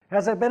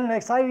Has it been an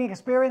exciting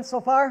experience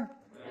so far?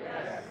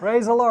 Yes.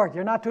 Praise the Lord.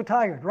 You're not too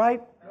tired, right?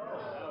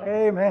 No.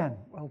 Amen.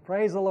 Well,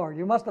 praise the Lord.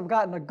 You must have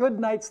gotten a good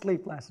night's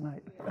sleep last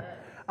night.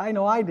 I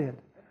know I did.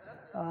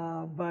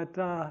 But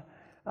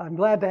I'm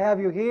glad to have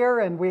you here,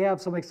 and we have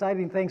some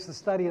exciting things to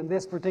study in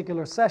this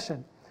particular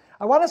session.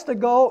 I want us to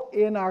go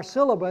in our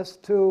syllabus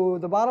to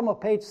the bottom of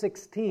page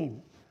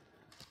 16.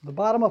 The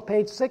bottom of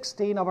page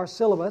 16 of our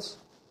syllabus.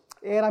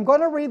 And I'm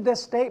going to read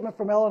this statement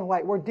from Ellen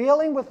White. We're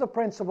dealing with the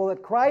principle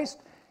that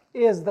Christ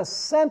is the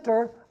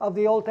center of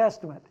the Old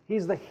Testament.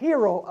 He's the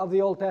hero of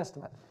the Old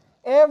Testament.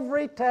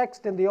 Every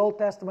text in the Old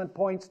Testament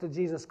points to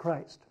Jesus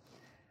Christ.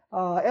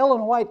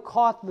 Ellen White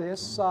caught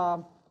this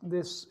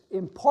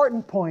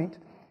important point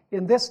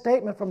in this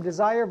statement from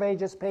Desire of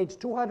Ages, page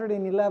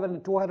 211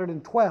 and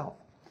 212.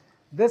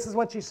 This is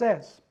what she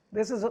says.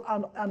 This is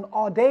an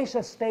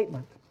audacious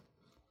statement.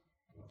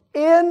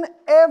 In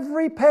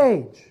every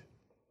page,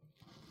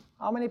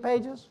 how many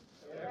pages?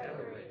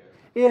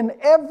 In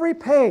every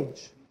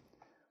page,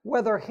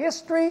 whether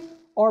history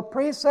or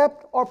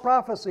precept or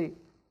prophecy,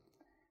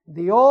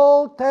 the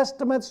Old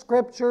Testament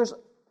scriptures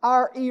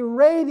are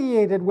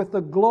irradiated with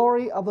the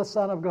glory of the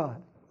Son of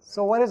God.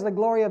 So what is the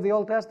glory of the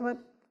Old Testament?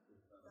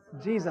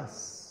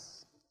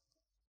 Jesus.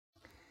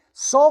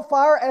 So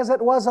far as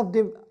it was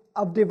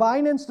of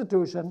divine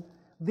institution,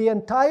 the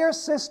entire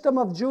system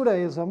of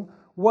Judaism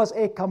was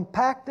a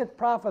compacted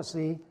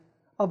prophecy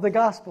of the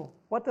gospel.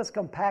 What does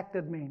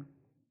compacted mean?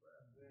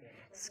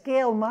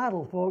 Scale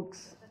model,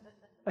 folks.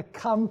 A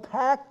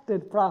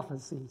compacted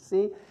prophecy,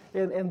 see?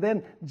 And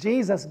then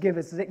Jesus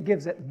gives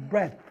it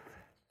breadth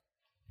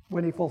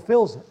when he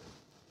fulfills it.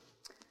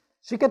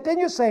 She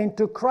continues saying,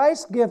 to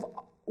Christ give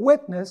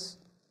witness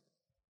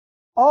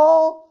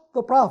all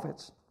the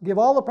prophets. Give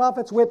all the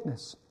prophets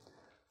witness.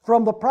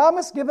 From the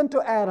promise given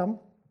to Adam,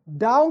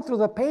 down through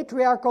the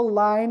patriarchal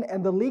line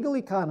and the legal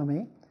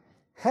economy,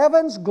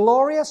 heaven's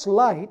glorious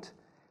light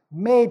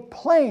made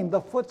plain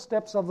the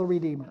footsteps of the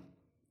Redeemer.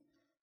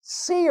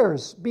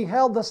 Seers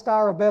beheld the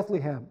star of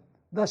Bethlehem,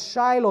 the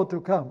Shiloh to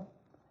come,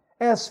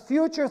 as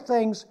future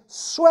things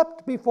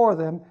swept before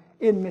them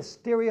in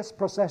mysterious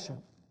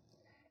procession.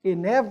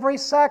 In every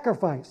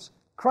sacrifice,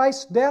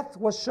 Christ's death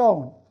was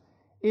shown.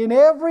 In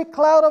every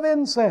cloud of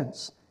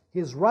incense,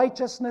 his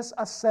righteousness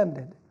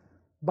ascended.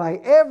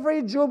 By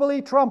every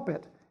jubilee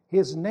trumpet,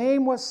 his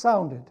name was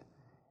sounded.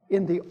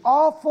 In the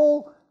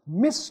awful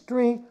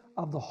mystery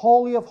of the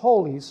Holy of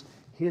Holies,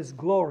 his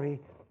glory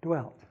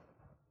dwelt.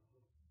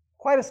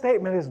 Quite a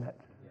statement, isn't it?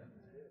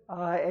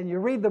 And you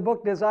read the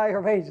book Desire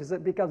of Ages,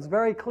 it becomes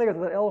very clear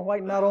that Ellen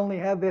White not only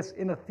had this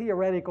in a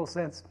theoretical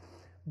sense,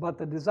 but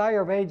the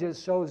Desire of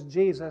Ages shows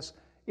Jesus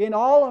in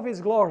all of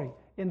his glory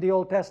in the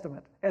Old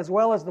Testament, as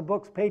well as the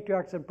books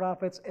Patriarchs and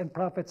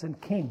Prophets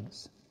and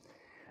Kings.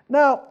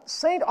 Now,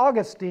 St.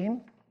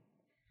 Augustine,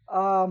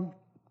 I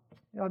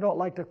don't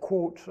like to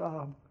quote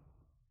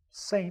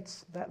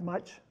saints that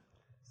much,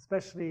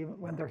 especially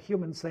when they're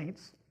human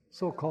saints,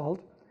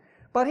 so-called.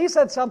 But he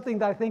said something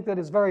that I think that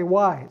is very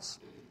wise.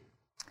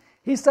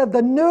 He said,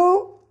 the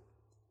new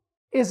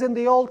is in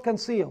the old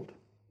concealed,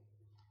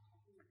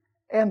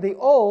 and the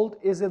old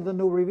is in the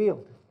new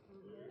revealed.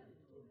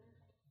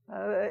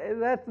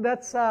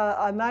 That's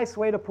a nice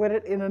way to put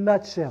it in a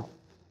nutshell.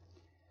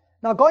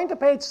 Now, going to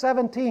page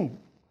 17,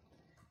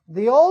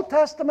 the Old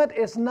Testament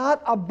is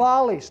not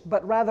abolished,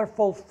 but rather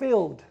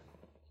fulfilled.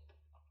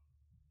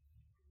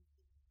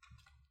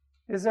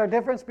 Is there a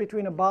difference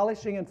between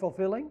abolishing and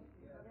fulfilling?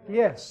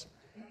 Yes.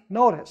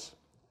 Notice,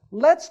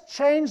 let's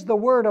change the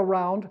word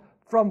around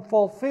from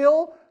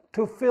fulfill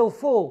to fill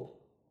full.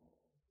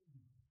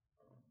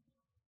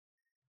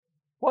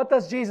 What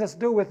does Jesus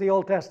do with the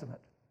Old Testament?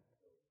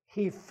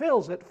 He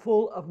fills it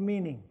full of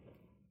meaning.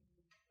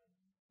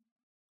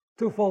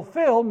 To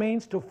fulfill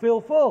means to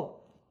fill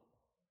full.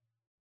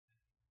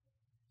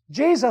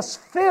 Jesus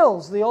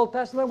fills the Old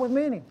Testament with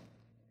meaning.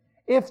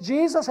 If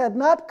Jesus had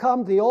not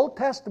come, the Old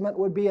Testament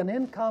would be an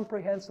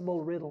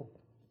incomprehensible riddle.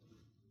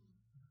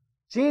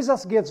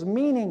 Jesus gives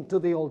meaning to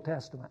the Old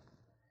Testament.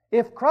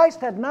 If Christ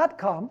had not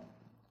come,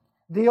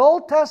 the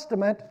Old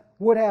Testament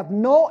would have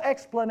no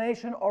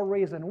explanation or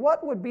reason.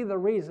 What would be the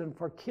reason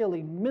for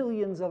killing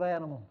millions of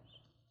animals?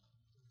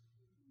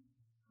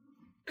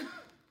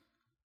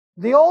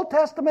 The Old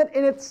Testament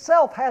in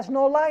itself has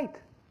no light.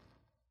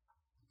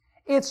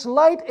 Its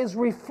light is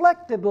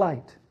reflected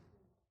light.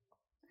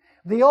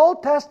 The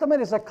Old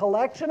Testament is a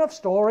collection of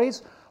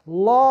stories,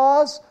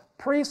 laws,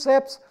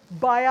 precepts,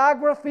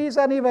 biographies,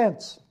 and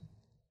events.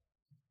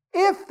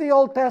 If the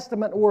Old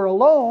Testament were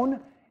alone,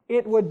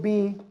 it would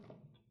be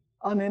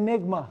an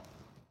enigma.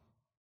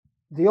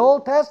 The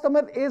Old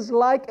Testament is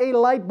like a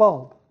light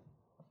bulb.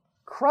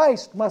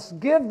 Christ must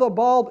give the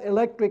bulb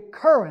electric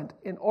current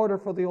in order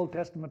for the Old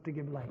Testament to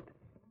give light.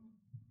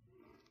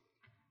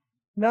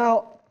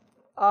 Now,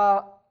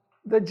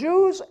 the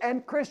Jews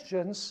and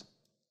Christians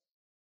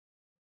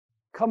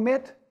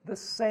commit the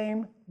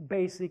same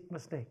basic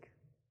mistake.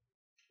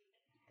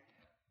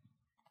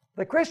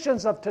 The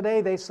Christians of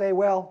today, they say,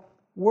 well,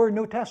 we're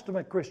New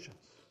Testament Christians.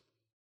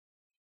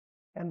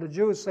 And the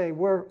Jews say,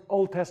 we're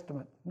Old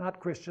Testament, not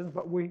Christians,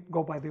 but we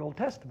go by the Old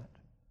Testament.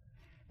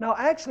 Now,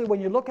 actually,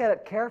 when you look at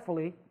it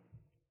carefully,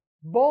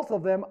 both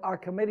of them are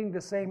committing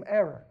the same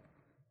error.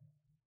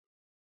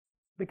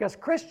 Because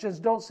Christians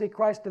don't see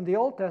Christ in the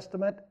Old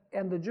Testament,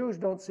 and the Jews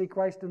don't see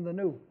Christ in the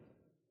New.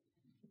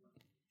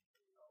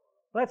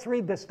 Let's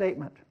read this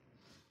statement.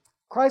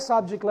 Christ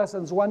Object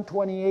Lessons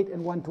 128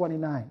 and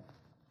 129.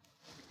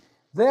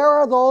 There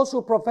are those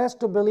who profess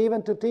to believe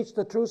and to teach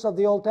the truths of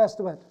the Old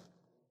Testament,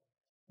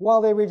 while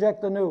they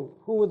reject the New.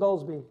 Who would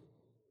those be?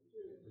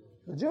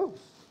 The Jews.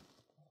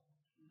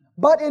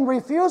 But in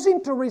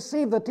refusing to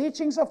receive the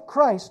teachings of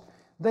Christ,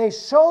 they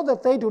show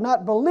that they do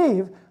not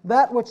believe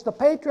that which the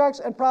patriarchs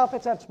and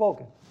prophets had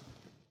spoken.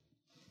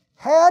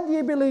 Had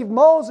ye believed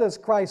Moses,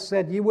 Christ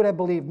said, ye would have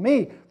believed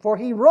me, for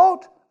he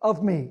wrote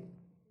of me.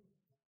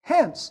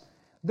 Hence,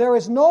 there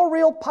is no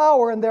real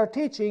power in their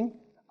teaching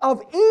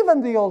of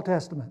even the Old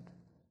Testament.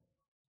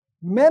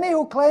 Many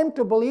who claim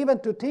to believe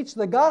and to teach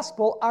the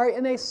gospel are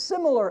in a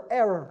similar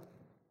error.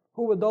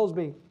 Who would those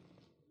be?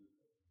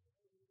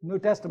 New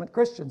Testament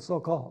Christians,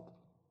 so-called.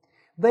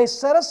 They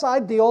set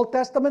aside the Old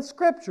Testament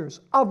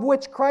scriptures, of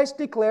which Christ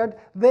declared,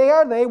 they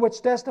are they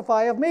which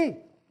testify of me.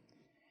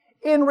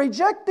 In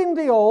rejecting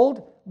the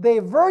old, they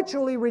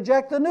virtually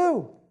reject the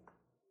new.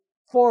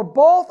 For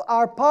both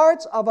are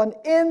parts of an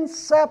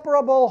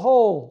inseparable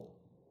whole.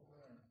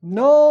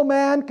 No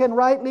man can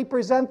rightly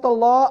present the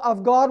law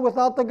of God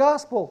without the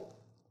gospel,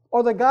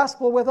 or the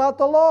gospel without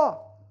the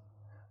law.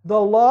 The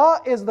law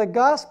is the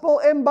gospel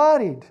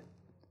embodied,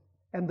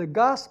 and the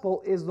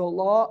gospel is the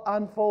law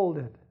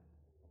unfolded.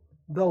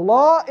 The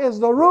law is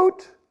the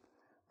root,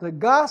 the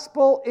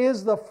gospel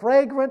is the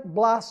fragrant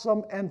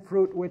blossom and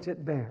fruit which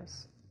it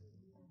bears.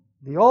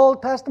 The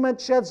Old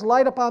Testament sheds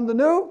light upon the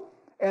new,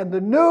 and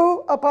the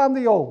new upon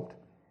the old.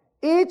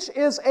 Each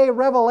is a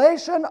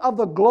revelation of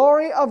the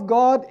glory of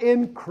God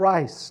in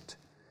Christ.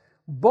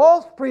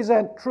 Both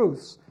present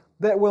truths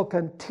that will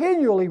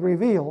continually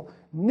reveal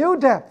new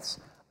depths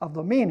of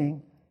the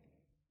meaning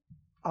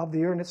of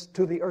the earnest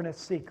to the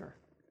earnest seeker.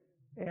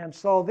 And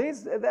so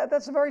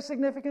that's a very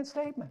significant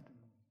statement.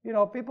 You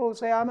know, people who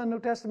say, I'm a New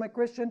Testament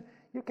Christian,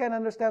 you can't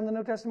understand the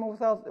New Testament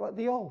without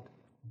the Old.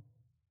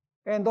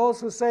 And those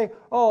who say,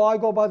 oh, I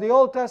go by the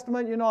Old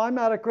Testament, you know, I'm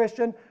not a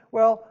Christian,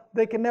 well,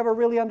 they can never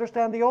really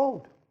understand the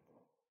Old.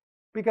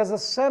 Because the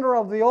center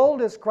of the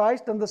Old is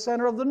Christ and the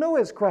center of the New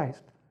is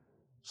Christ.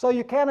 So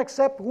you can't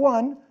accept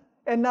one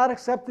and not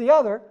accept the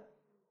other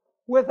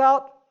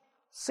without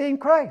seeing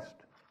Christ.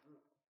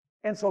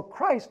 And so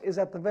Christ is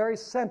at the very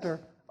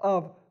center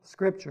of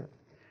Scripture.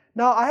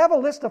 Now, I have a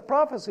list of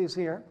prophecies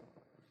here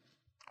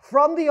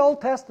from the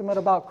Old Testament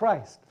about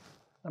Christ.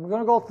 I'm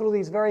going to go through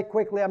these very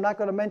quickly. I'm not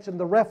going to mention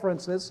the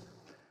references.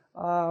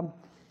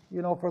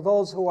 You know, for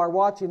those who are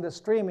watching the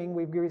streaming,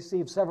 we've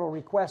received several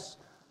requests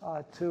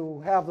to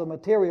have the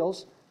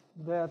materials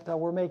that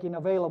we're making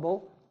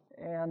available.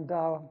 And,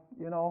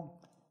 you know,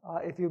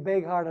 if you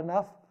beg hard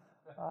enough,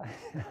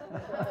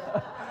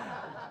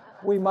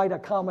 we might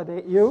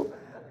accommodate you.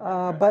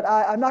 But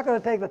I'm not going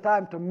to take the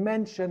time to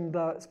mention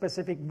the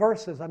specific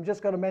verses. I'm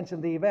just going to mention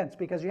the events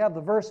because you have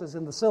the verses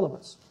in the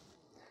syllabus.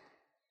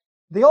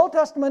 The Old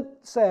Testament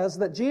says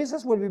that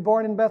Jesus would be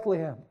born in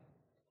Bethlehem.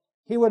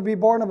 He would be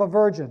born of a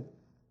virgin.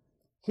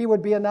 He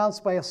would be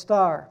announced by a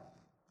star.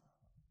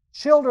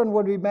 Children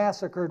would be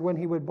massacred when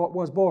he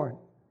was born.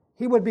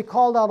 He would be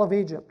called out of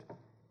Egypt.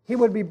 He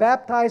would be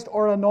baptized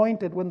or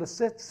anointed when the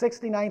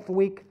 69th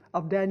week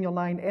of Daniel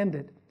 9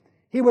 ended.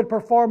 He would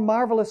perform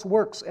marvelous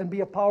works and be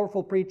a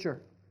powerful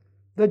preacher.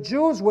 The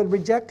Jews would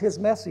reject his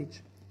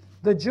message.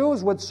 The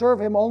Jews would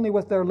serve him only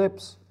with their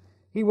lips.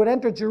 He would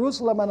enter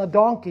Jerusalem on a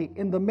donkey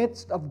in the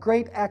midst of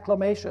great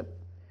acclamation.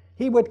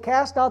 He would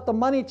cast out the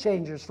money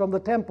changers from the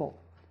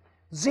temple.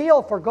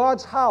 Zeal for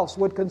God's house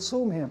would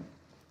consume him.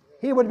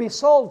 He would be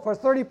sold for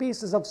 30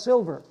 pieces of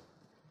silver.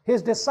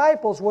 His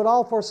disciples would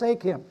all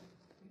forsake him.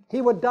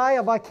 He would die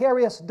a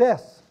vicarious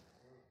death.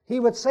 He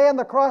would say on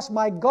the cross,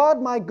 my God,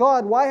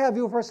 why have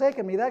you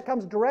forsaken me? That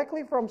comes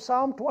directly from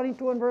Psalm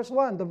 22 and verse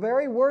 1, the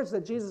very words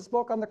that Jesus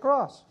spoke on the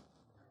cross.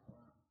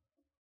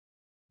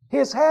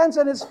 His hands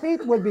and his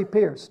feet would be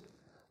pierced.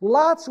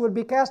 Lots would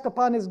be cast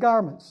upon his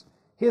garments.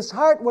 His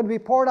heart would be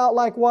poured out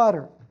like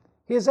water.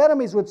 His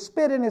enemies would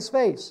spit in his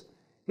face.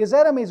 His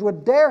enemies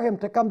would dare him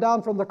to come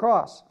down from the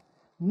cross.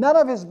 None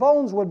of his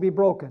bones would be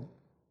broken.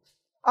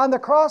 On the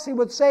cross he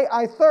would say,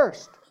 I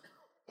thirst.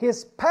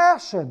 His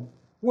passion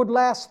would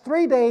last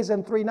 3 days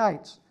and 3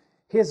 nights.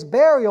 His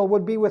burial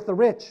would be with the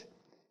rich.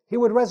 He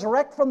would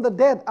resurrect from the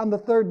dead on the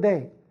 3rd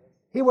day.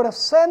 He would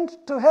ascend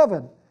to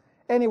heaven,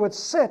 and he would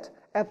sit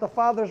at the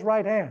Father's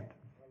right hand.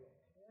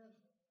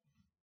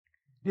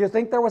 Do you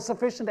think there was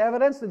sufficient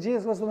evidence that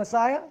Jesus was the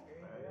Messiah?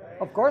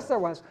 Of course there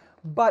was.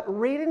 But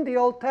reading the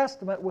Old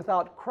Testament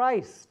without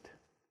Christ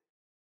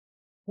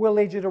will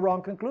lead you to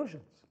wrong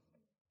conclusions.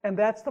 And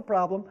that's the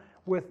problem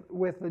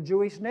with the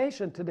Jewish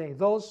nation today.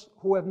 Those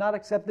who have not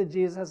accepted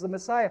Jesus as the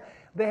Messiah,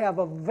 they have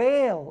a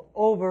veil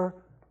over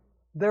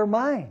their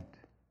mind.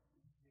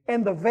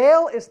 And the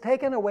veil is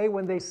taken away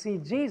when they see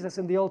Jesus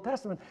in the Old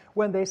Testament,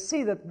 when they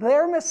see that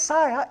their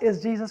Messiah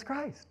is Jesus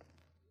Christ.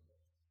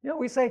 You know,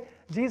 we say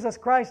Jesus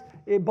Christ,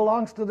 it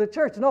belongs to the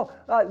church. No,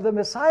 the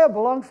Messiah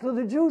belongs to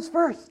the Jews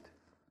first.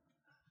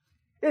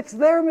 It's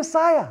their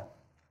Messiah.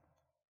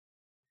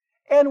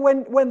 And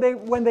when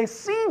they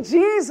see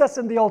Jesus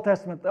in the Old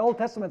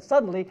Testament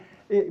suddenly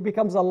it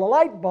becomes a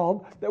light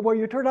bulb that where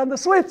you turn on the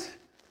switch.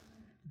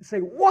 You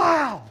say,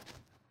 wow,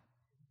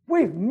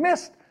 we've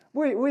missed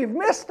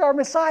our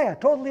Messiah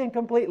totally and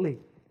completely.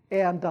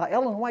 And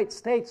Ellen White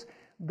states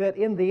that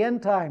in the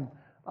end time,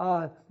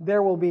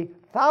 there will be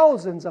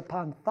thousands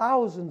upon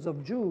thousands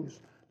of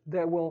Jews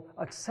that will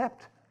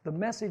accept the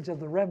message of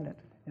the remnant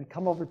and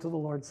come over to the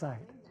Lord's side.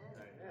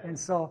 And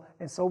so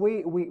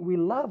we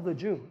love the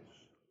Jews.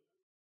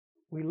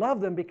 We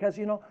love them because,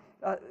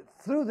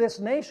 through this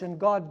nation,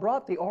 God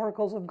brought the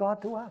oracles of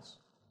God to us.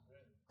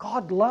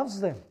 God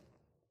loves them.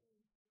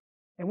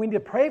 And we need to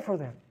pray for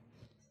them,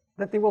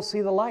 that they will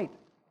see the light,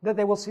 that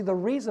they will see the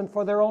reason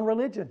for their own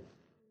religion.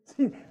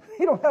 See,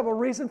 they don't have a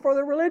reason for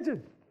their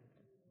religion.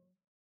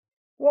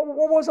 What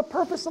was the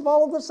purpose of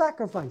all of the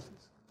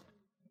sacrifices?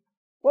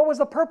 What was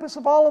the purpose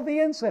of all of the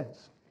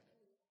incense?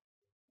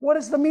 What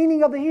is the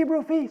meaning of the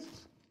Hebrew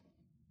feasts?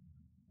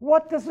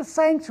 What does the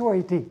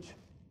sanctuary teach?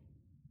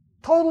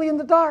 Totally in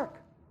the dark.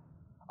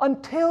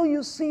 Until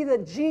you see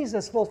that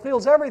Jesus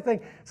fulfills everything,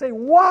 say,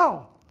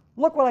 wow,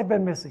 look what I've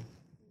been missing.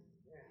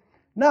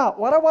 Now,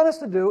 what I want us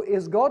to do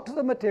is go to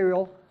the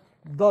material,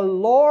 the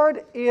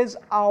Lord is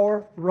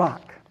our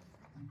rock.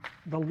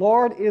 The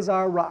Lord is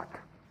our rock.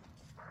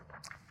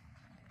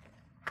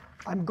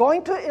 I'm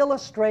going to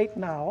illustrate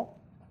now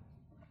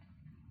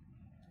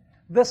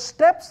the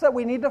steps that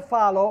we need to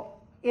follow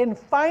in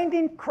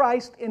finding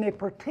Christ in a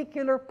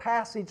particular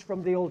passage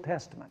from the Old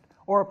Testament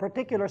or a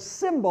particular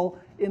symbol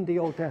in the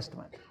Old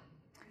Testament.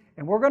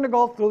 And we're going to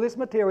go through this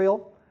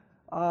material,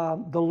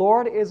 the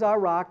Lord is our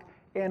rock,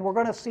 and we're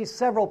going to see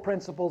several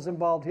principles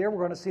involved here. We're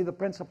going to see the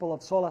principle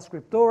of sola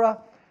scriptura.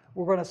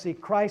 We're going to see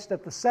Christ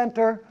at the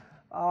center.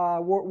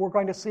 We're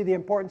going to see the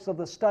importance of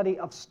the study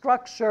of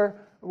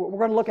structure. We're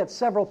going to look at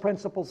several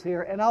principles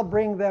here, and I'll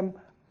bring them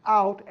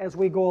out as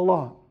we go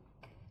along.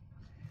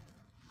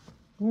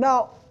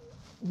 Now,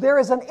 there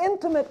is an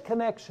intimate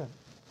connection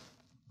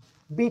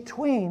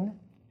between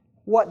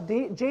what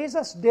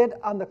Jesus did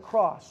on the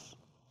cross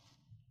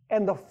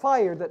and the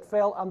fire that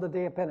fell on the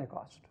day of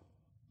Pentecost.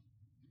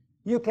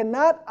 You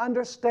cannot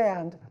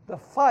understand the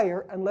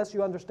fire unless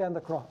you understand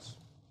the cross.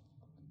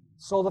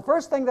 So the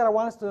first thing that I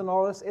want us to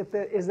notice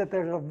is that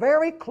there's a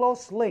very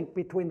close link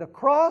between the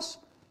cross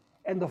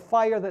and the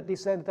fire that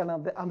descended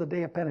on the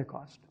day of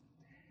Pentecost.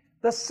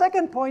 The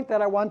second point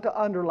that I want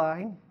to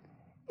underline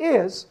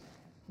is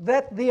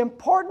that the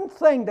important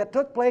thing that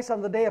took place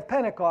on the day of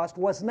Pentecost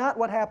was not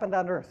what happened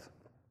on earth.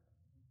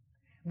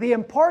 The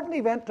important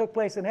event took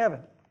place in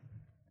heaven.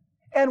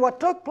 And what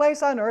took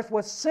place on earth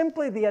was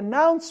simply the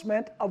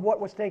announcement of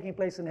what was taking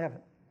place in heaven.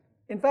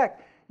 In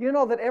fact, you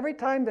know that every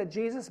time that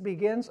Jesus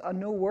begins a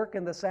new work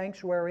in the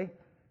sanctuary,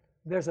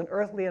 there's an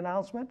earthly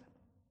announcement.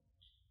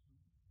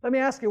 Let me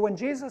ask you, when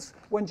Jesus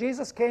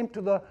came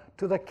to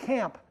the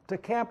camp to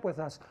camp with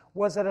us,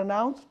 was it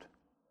announced?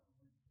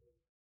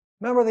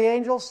 Remember the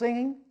angels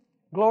singing,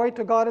 "Glory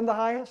to God in the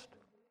highest"?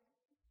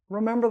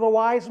 Remember the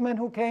wise men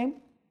who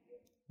came?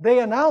 They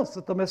announced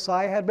that the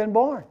Messiah had been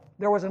born.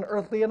 There was an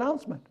earthly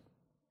announcement.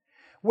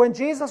 When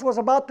Jesus was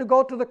about to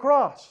go to the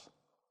cross,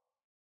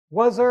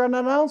 was there an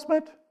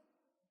announcement?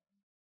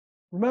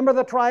 Remember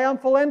the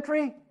triumphal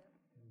entry?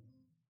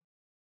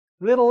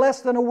 Little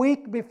less than a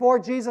week before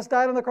Jesus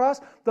died on the cross,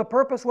 the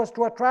purpose was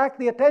to attract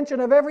the attention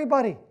of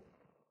everybody.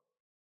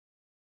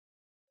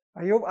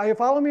 Are you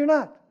following me or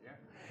not?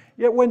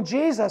 Yet when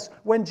Jesus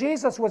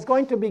was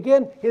going to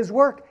begin his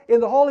work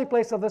in the holy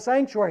place of the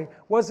sanctuary,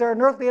 was there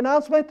an earthly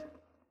announcement?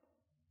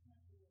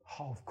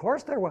 Oh, of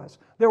course there was.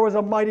 There was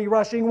a mighty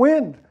rushing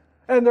wind,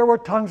 and there were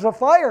tongues of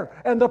fire,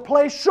 and the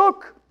place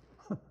shook.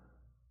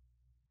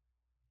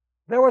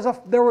 There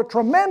were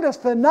tremendous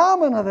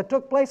phenomena that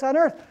took place on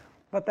earth,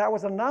 but that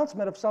was an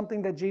announcement of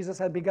something that Jesus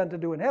had begun to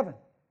do in heaven.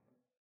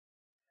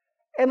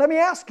 And let me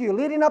ask you,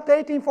 leading up to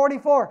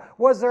 1844,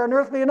 was there an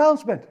earthly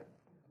announcement?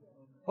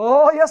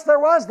 Oh, yes, there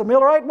was. The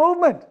Millerite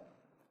movement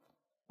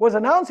was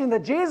announcing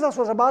that Jesus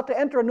was about to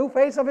enter a new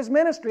phase of his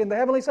ministry in the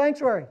heavenly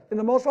sanctuary, in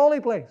the most holy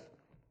place.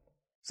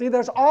 See,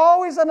 there's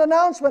always an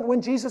announcement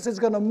when Jesus is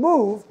going to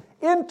move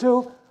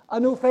into a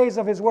new phase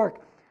of his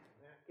work.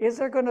 Is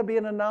there going to be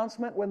an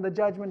announcement when the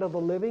judgment of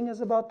the living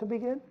is about to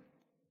begin?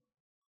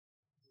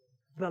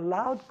 The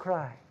loud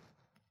cry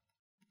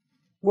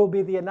will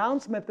be the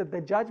announcement that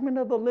the judgment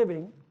of the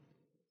living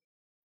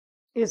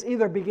is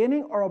either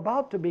beginning or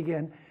about to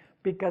begin,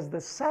 because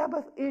the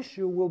Sabbath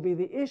issue will be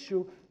the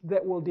issue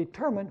that will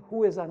determine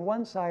who is on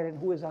one side and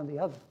who is on the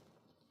other.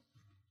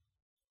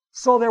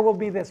 So there will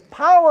be this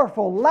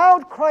powerful,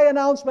 loud cry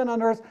announcement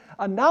on earth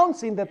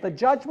announcing that the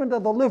judgment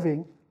of the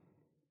living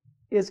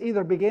is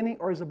either beginning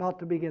or is about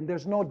to begin.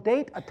 There's no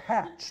date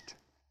attached.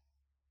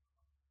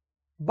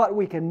 But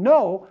we can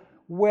know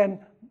when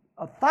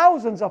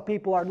thousands of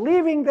people are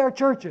leaving their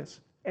churches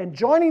and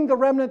joining the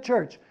remnant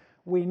church,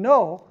 we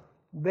know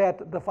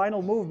that the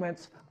final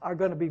movements are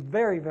going to be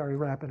very, very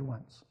rapid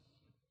ones.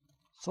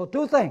 So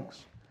two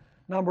things.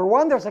 Number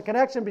one, there's a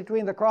connection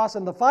between the cross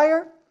and the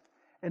fire.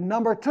 And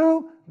number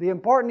two, the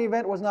important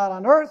event was not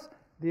on earth.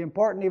 The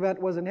important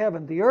event was in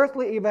heaven. The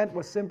earthly event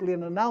was simply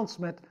an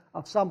announcement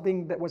of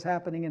something that was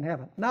happening in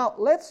heaven. Now,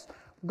 let's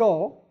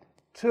go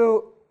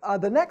to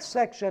the next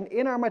section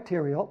in our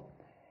material.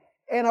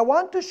 And I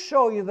want to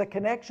show you the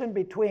connection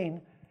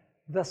between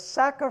the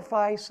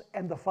sacrifice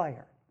and the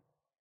fire.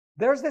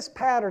 There's this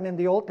pattern in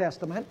the Old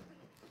Testament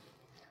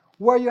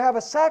where you have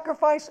a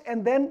sacrifice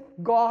and then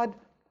God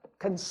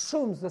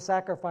consumes the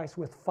sacrifice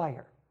with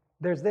fire.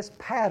 There's this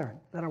pattern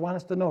that I want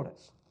us to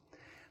notice.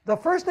 The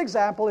first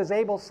example is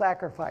Abel's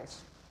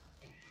sacrifice.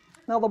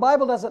 Now, the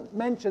Bible doesn't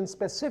mention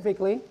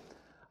specifically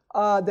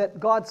that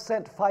God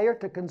sent fire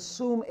to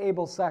consume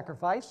Abel's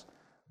sacrifice,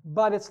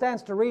 but it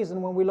stands to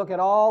reason when we look at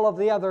all of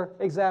the other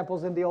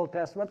examples in the Old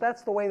Testament,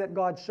 that's the way that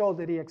God showed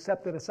that He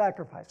accepted a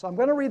sacrifice. So I'm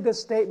going to read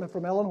this statement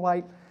from Ellen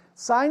White,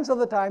 Signs of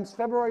the Times,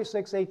 February 6,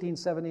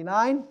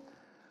 1879,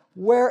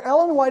 where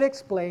Ellen White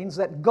explains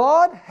that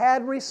God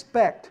had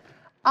respect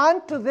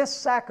unto this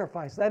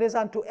sacrifice, that is,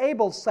 unto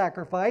Abel's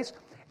sacrifice,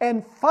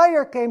 and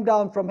fire came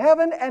down from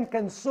heaven and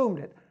consumed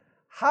it.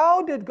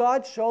 How did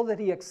God show that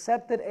He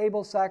accepted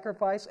Abel's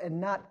sacrifice and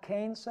not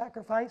Cain's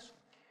sacrifice?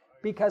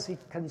 Because He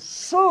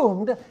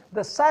consumed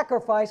the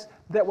sacrifice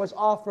that was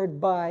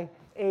offered by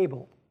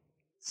Abel.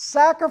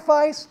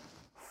 Sacrifice,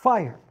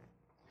 fire.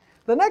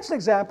 The next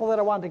example that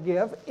I want to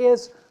give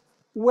is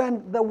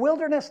when the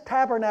wilderness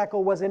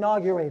tabernacle was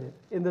inaugurated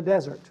in the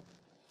desert.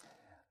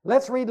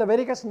 Let's read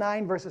Leviticus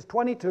 9, verses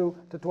 22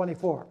 to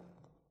 24.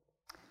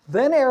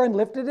 Then Aaron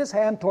lifted his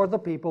hand toward the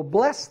people,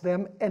 blessed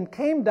them, and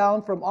came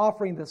down from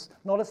offering this.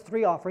 Notice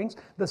three offerings: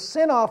 the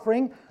sin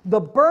offering, the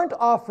burnt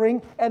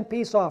offering, and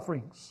peace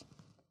offerings.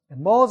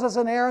 And Moses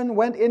and Aaron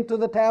went into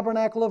the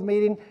tabernacle of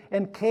meeting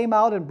and came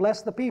out and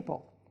blessed the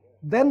people.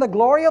 Then the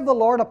glory of the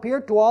Lord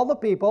appeared to all the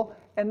people.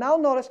 And now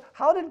notice,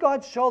 how did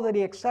God show that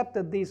He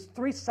accepted these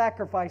three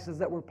sacrifices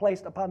that were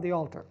placed upon the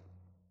altar?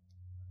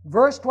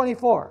 Verse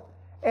 24,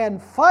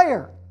 and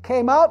fire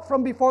came out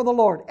from before the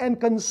Lord and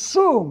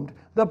consumed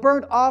the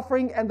burnt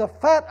offering and the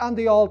fat on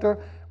the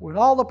altar. When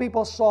all the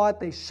people saw it,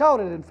 they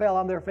shouted and fell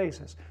on their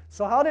faces.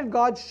 So how did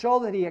God show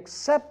that He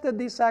accepted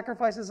these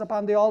sacrifices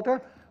upon the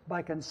altar?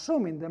 By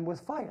consuming them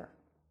with fire.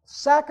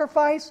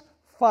 Sacrifice,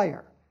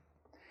 fire.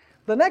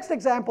 The next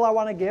example I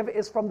want to give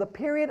is from the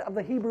period of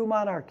the Hebrew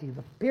monarchy,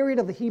 the period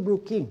of the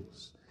Hebrew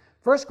kings.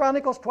 1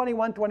 Chronicles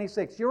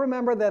 21:26. You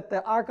remember that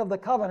the Ark of the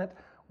Covenant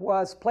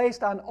was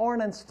placed on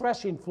Ornan's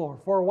threshing floor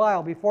for a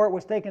while before it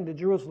was taken to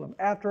Jerusalem,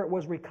 after it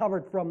was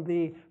recovered from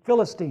the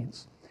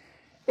Philistines.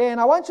 And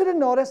I want you to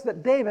notice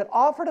that David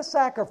offered a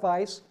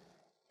sacrifice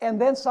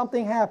and then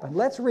something happened.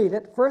 Let's read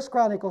it. 1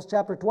 Chronicles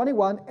chapter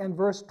 21 and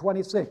verse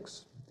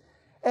 26.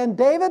 And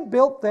David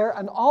built there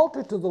an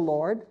altar to the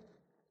Lord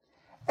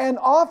and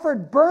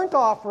offered burnt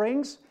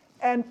offerings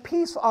and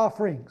peace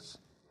offerings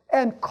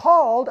and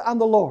called on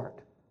the Lord.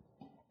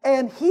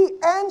 And He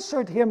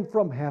answered him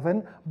from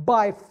heaven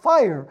by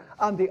fire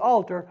on the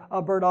altar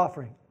of burnt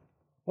offering.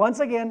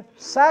 Once again,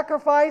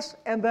 sacrifice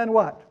and then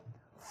what?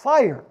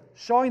 Fire,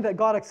 showing that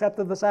God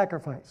accepted the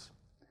sacrifice.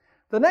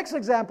 The next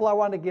example I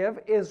want to give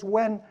is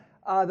when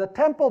the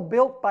temple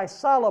built by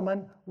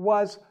Solomon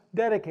was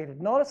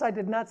dedicated. Notice I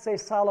did not say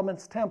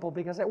Solomon's temple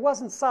because it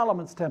wasn't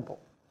Solomon's temple.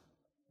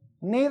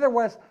 Neither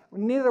was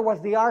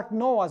the ark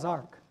Noah's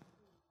ark,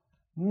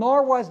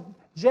 nor was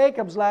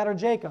Jacob's ladder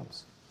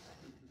Jacob's.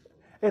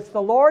 It's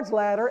the Lord's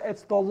ladder,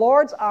 it's the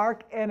Lord's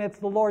ark, and it's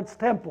the Lord's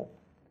temple.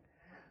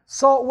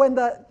 So when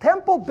the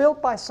temple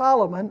built by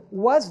Solomon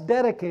was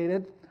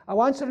dedicated, I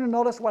want you to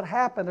notice what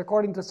happened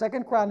according to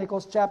 2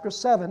 Chronicles chapter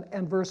 7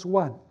 and verse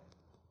 1.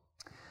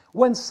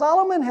 When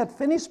Solomon had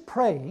finished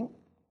praying,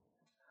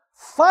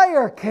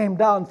 fire came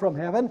down from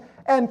heaven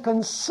and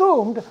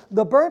consumed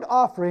the burnt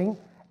offering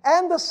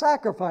and the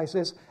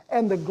sacrifices,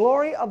 and the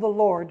glory of the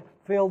Lord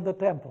filled the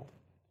temple.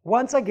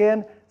 Once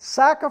again,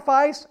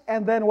 sacrifice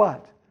and then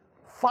what?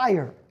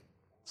 Fire.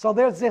 So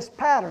there's this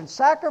pattern: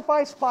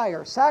 sacrifice,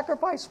 fire,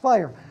 sacrifice,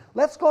 fire.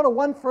 Let's go to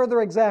one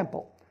further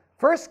example.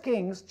 1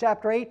 Kings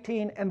chapter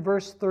 18 and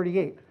verse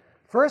 38.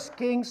 1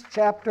 Kings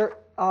chapter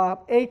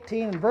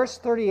 18 and verse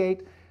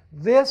 38.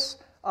 This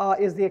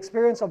is the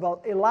experience of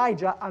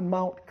Elijah on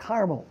Mount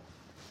Carmel.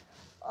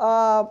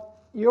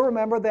 You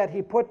remember that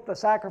he put the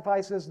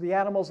sacrifices, the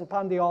animals,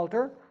 upon the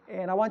altar,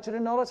 and I want you to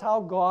notice how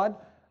God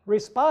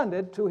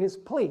responded to his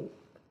plea.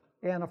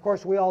 And of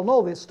course we all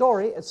know this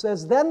story. It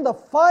says, then the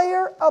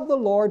fire of the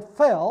Lord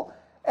fell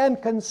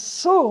and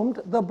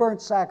consumed the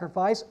burnt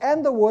sacrifice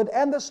and the wood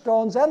and the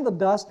stones and the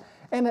dust,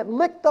 and it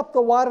licked up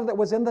the water that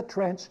was in the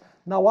trench.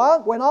 Now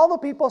when all the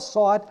people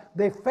saw it,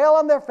 they fell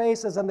on their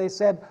faces and they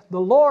said,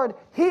 the Lord,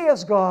 He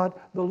is God,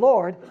 the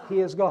Lord, He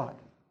is God.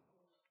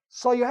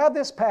 So you have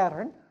this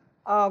pattern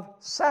of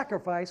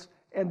sacrifice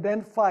and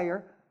then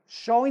fire,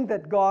 showing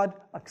that God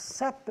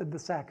accepted the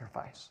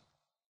sacrifice.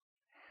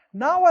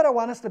 Now what I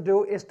want us to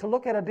do is to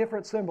look at a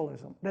different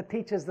symbolism that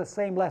teaches the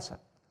same lesson.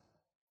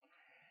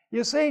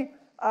 You see,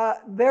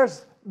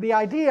 there's the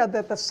idea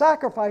that the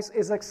sacrifice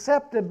is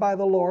accepted by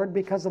the Lord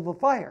because of the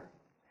fire.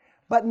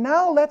 But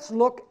now let's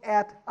look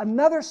at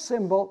another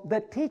symbol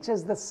that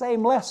teaches the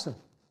same lesson.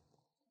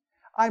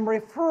 I'm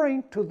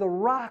referring to the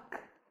rock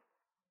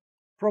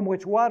from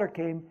which water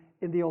came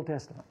in the Old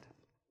Testament.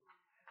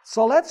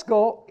 So let's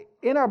go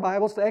in our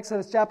Bibles to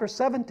Exodus chapter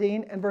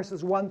 17 and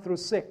verses 1 through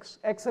 6.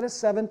 Exodus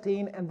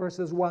 17 and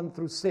verses 1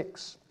 through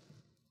 6.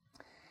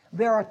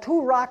 There are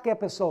two rock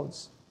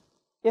episodes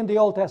in the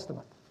Old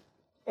Testament,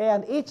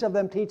 and each of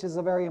them teaches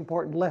a very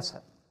important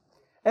lesson.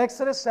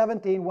 Exodus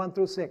 17, 1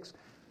 through 6.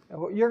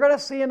 You're going to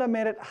see in a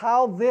minute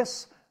how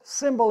this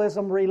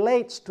symbolism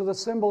relates to the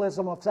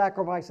symbolism of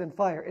sacrifice and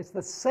fire. It's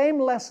the same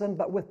lesson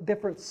but with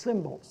different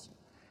symbols.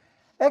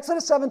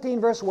 Exodus 17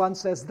 verse 1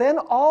 says, Then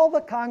all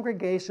the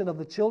congregation of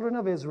the children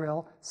of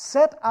Israel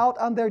set out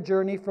on their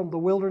journey from the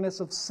wilderness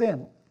of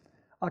Sin,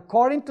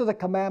 according to the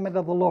commandment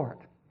of the Lord,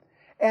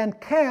 and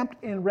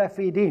camped in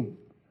Rephidim.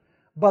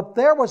 But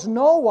there was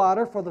no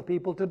water for the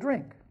people to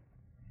drink.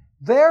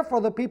 Therefore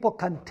the people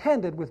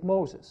contended with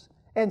Moses,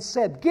 and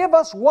said, Give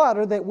us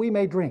water that we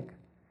may drink.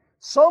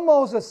 So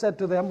Moses said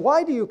to them,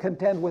 Why do you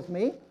contend with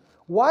me?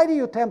 Why do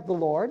you tempt the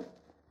Lord?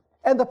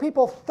 And the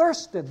people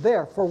thirsted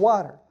there for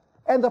water.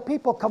 And the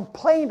people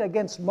complained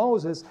against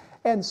Moses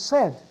and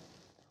said,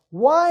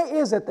 Why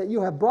is it that you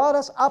have brought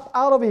us up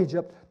out of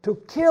Egypt to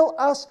kill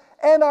us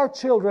and our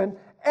children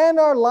and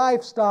our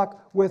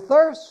livestock with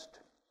thirst?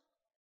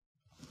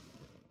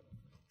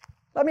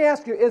 Let me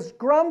ask you, is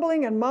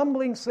grumbling and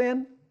mumbling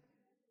sin?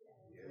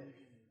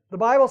 The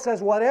Bible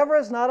says whatever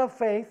is not of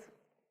faith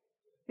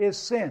is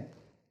sin.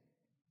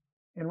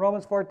 In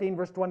Romans 14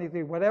 verse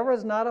 23, whatever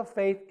is not of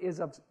faith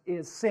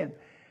is sin.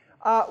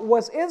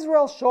 Was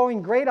Israel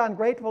showing great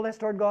ungratefulness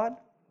toward God?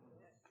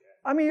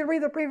 I mean, you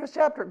read the previous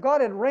chapter.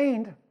 God had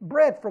rained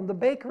bread from the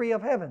bakery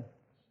of heaven.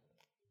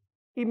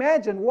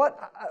 Imagine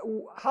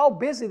how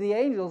busy the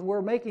angels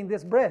were making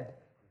this bread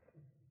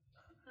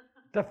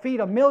to feed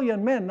 1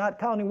 million men, not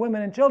counting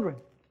women and children,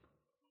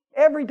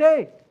 every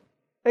day,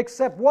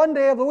 except one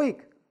day of the week,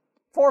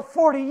 for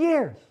 40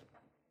 years.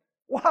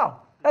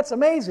 Wow, that's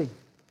amazing.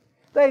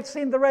 They'd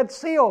seen the Red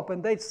Sea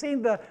open. They'd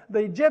seen the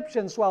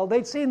Egyptians swallow.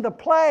 They'd seen the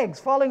plagues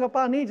falling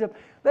upon Egypt.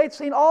 They'd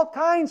seen all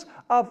kinds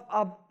of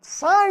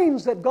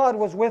signs that God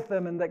was with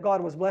them and that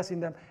God was blessing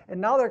them. And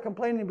now they're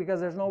complaining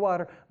because there's no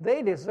water.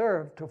 They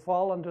deserve to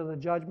fall under the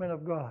judgment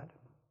of God.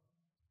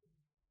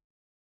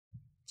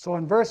 So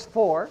in verse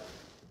 4,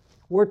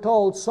 we're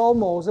told, So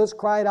Moses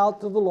cried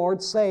out to the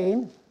Lord,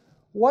 saying,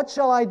 What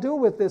shall I do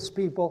with this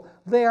people?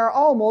 They are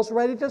almost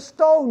ready to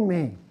stone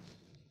me.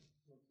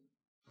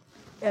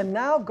 And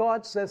now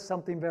God says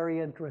something very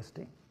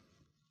interesting.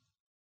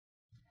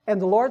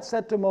 And the Lord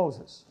said to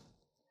Moses,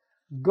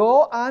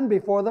 Go on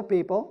before the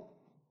people,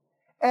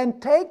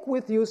 and take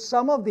with you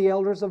some of the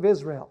elders of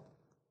Israel.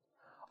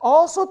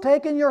 Also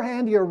take in your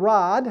hand your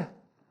rod,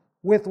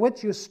 with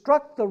which you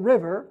struck the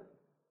river,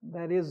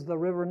 that is the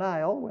river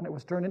Nile, when it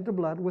was turned into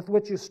blood, with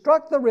which you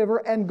struck the river,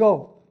 and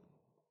go.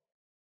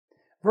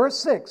 Verse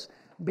 6,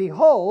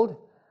 Behold,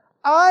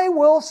 I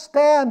will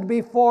stand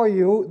before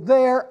you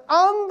there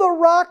on the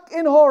rock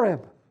in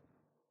Horeb,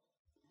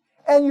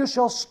 and you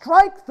shall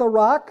strike the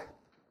rock,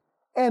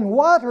 and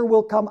water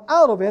will come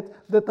out of it,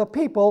 that the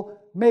people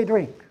may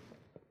drink.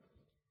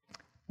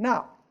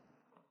 Now,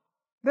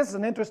 this is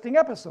an interesting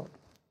episode.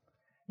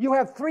 You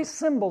have three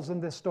symbols in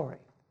this story.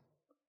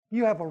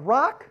 You have a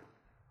rock,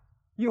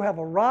 you have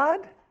a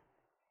rod,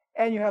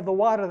 and you have the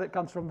water that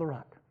comes from the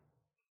rock.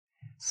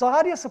 So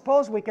how do you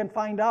suppose we can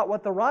find out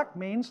what the rock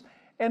means,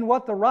 and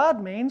what the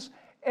rod means,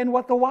 and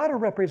what the water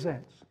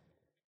represents?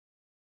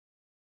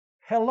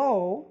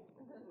 Hello?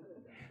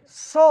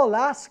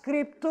 Sola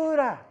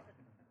Scriptura.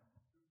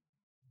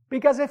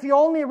 Because if you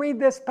only read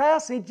this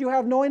passage, you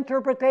have no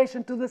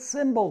interpretation to the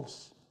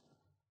symbols.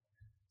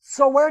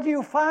 So where do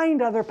you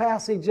find other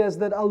passages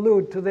that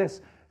allude to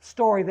this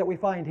story that we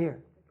find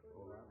here?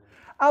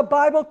 A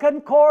Bible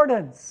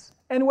concordance.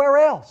 And where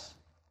else?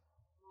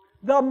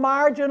 The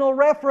marginal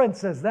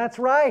references. That's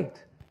right.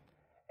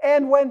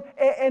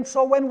 And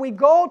so when we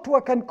go to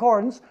a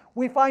concordance,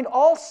 we find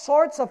all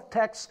sorts of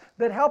texts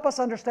that help us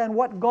understand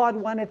what God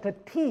wanted to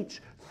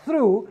teach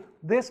through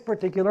this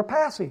particular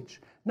passage.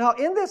 Now,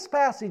 in this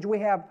passage, we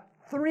have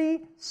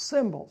three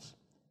symbols.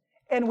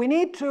 And we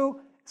need to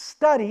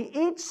study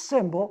each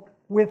symbol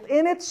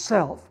within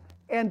itself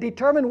and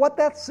determine what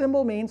that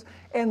symbol means.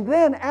 And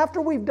then, after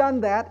we've done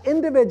that,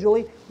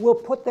 individually, we'll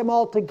put them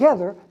all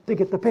together to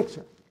get the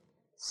picture.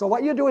 So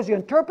what you do is you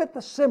interpret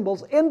the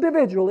symbols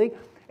individually,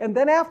 and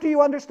then after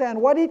you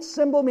understand what each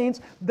symbol means,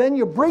 then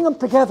you bring them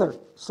together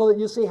so that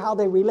you see how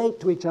they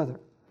relate to each other.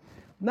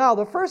 Now,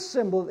 the first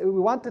symbol that we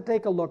want to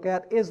take a look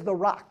at is the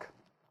rock.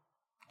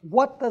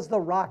 What does the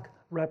rock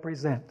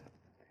represent?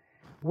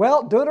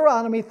 Well,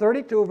 Deuteronomy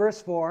 32,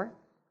 verse 4,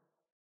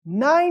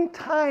 9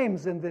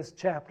 times in this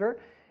chapter,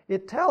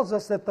 it tells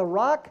us that the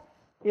rock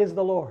is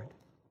the Lord.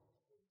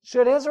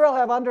 Should Israel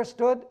have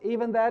understood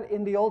even that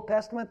in the Old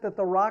Testament, that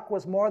the rock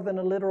was more than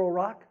a literal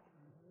rock?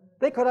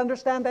 They could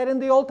understand that in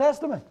the Old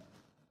Testament.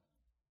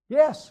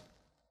 Yes.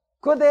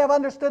 Could they have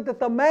understood that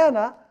the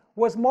manna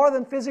was more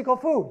than physical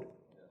food?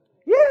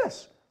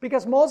 Yes,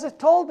 because Moses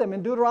told them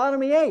in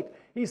Deuteronomy 8,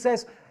 he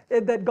says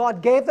that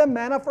God gave them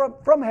manna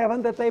from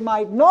heaven that they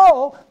might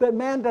know that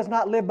man does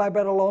not live by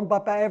bread alone,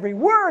 but by every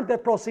word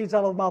that proceeds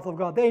out of the mouth of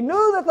God. They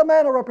knew that the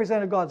manna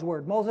represented God's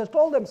word. Moses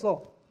told them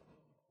so.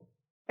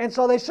 And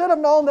so they should have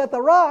known that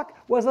the rock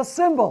was a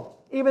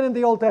symbol, even in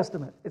the Old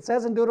Testament. It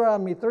says in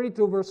Deuteronomy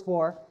 32, verse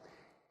 4,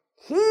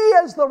 He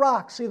is the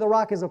rock. See, the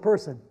rock is a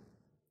person.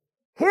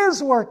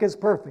 His work is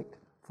perfect.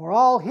 For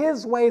all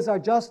His ways are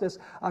justice,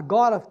 a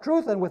God of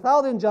truth and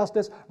without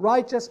injustice,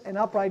 righteous and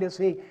upright is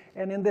He.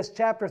 And in this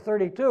chapter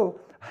 32,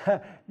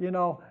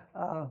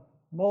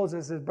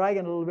 Moses is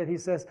bragging a little bit. He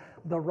says,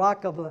 the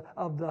rock of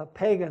the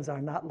pagans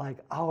are not like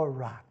our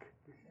rock.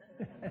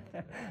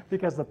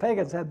 Because the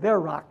pagans had their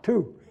rock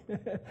too.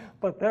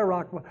 But their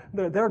rock,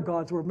 their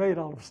gods were made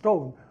out of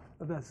stone.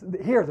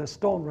 Here the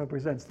stone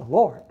represents the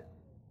Lord.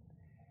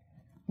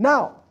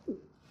 Now,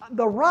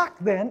 the rock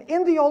then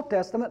in the Old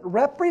Testament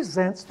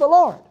represents the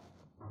Lord.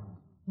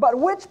 But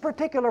which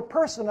particular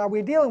person are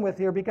we dealing with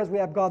here? Because we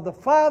have God the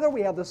Father,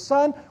 we have the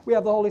Son, we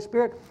have the Holy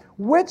Spirit.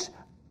 Which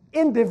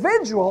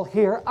individual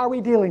here are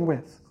we dealing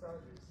with?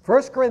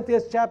 1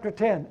 Corinthians chapter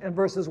 10 and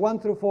verses 1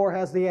 through 4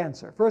 has the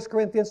answer. 1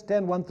 Corinthians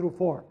 10, 1 through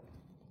 4.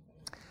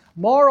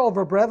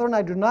 Moreover, brethren,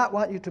 I do not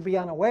want you to be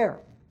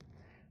unaware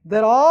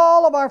that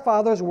all of our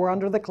fathers were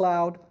under the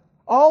cloud,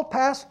 all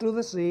passed through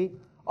the sea,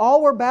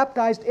 all were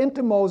baptized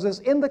into Moses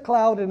in the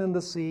cloud and in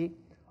the sea,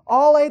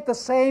 all ate the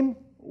same,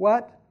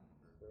 what?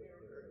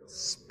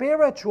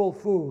 Spiritual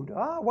food.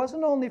 It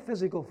wasn't only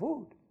physical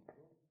food.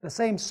 The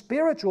same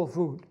spiritual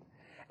food.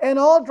 And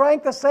all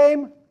drank the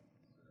same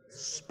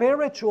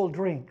spiritual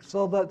drink.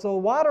 So the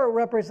water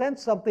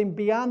represents something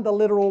beyond the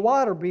literal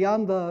water,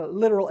 beyond the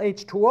literal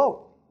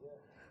H2O.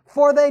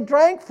 For they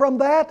drank from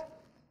that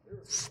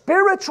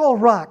spiritual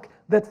rock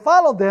that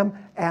followed them,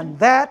 and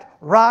that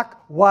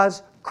rock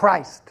was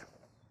Christ.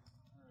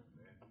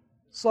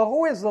 So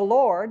who is the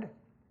Lord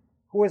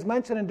who is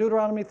mentioned in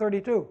Deuteronomy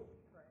 32?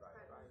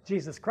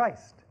 Jesus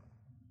Christ.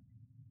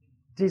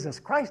 Jesus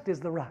Christ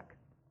is the rock.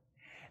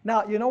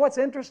 Now, you know what's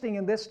interesting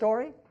in this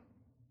story?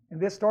 In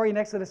this story in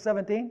Exodus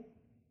 17?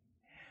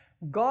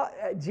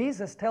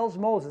 Jesus tells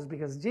Moses,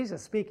 because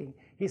Jesus speaking,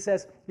 he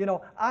says,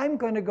 I'm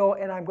going to go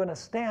and I'm going to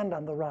stand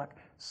on the rock.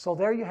 So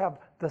there you have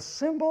the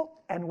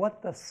symbol and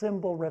what the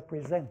symbol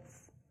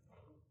represents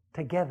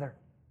together.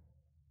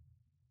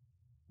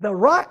 The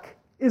rock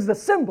is the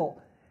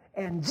symbol,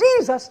 and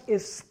Jesus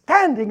is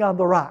standing on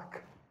the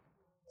rock.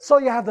 So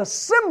you have the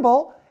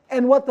symbol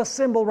and what the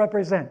symbol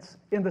represents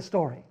in the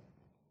story.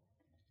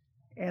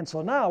 And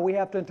so now we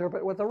have to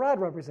interpret what the rod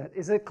represents.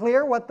 Is it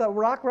clear what the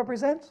rock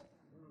represents?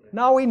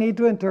 Now we need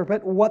to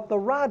interpret what the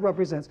rod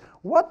represents.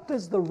 What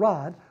does the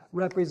rod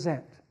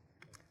represent?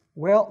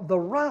 Well, the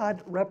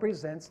rod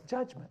represents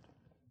judgment.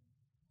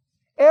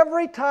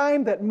 Every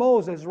time that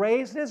Moses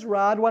raised his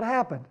rod, what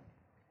happened?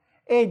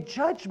 A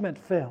judgment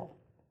fell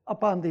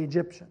upon the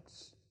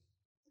Egyptians.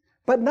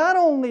 But not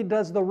only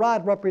does the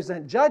rod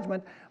represent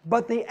judgment,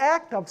 but the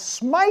act of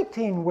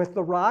smiting with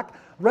the rock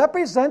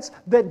represents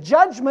that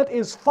judgment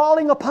is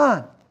falling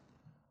upon.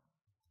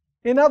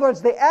 In other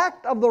words, the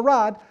act of the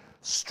rod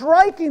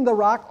striking the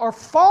rock or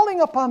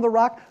falling upon the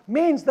rock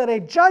means that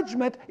a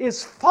judgment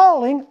is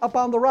falling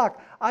upon the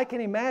rock. I can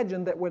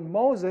imagine that when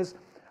Moses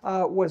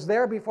was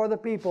there before the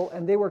people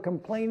and they were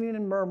complaining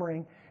and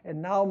murmuring,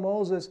 and now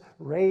Moses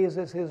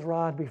raises his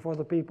rod before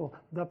the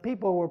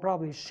people were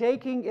probably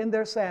shaking in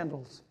their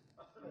sandals.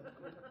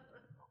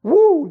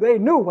 Woo! They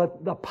knew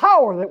what the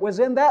power that was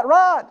in that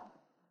rod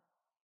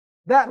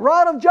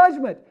of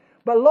judgment.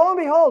 But lo and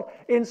behold,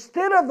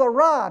 instead of the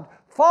rod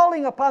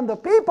falling upon the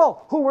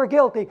people who were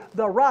guilty,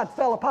 the rod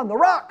fell upon the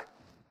rock.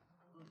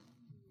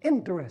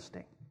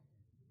 Interesting.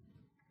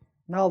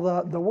 Now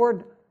the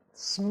word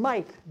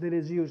smite that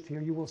is used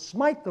here, you will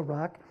smite the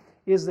rock,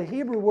 is the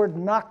Hebrew word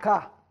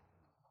nakah.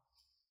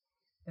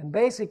 And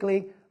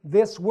basically,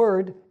 this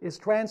word is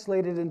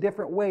translated in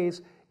different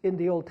ways in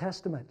the Old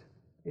Testament.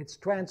 It's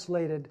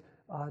translated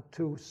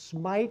to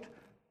smite,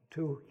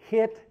 to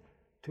hit,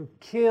 to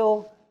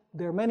kill.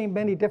 There are many,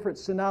 many different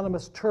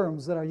synonymous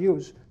terms that are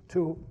used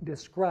to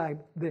describe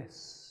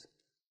this.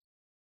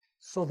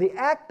 So the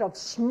act of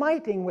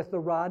smiting with the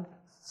rod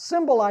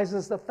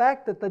symbolizes the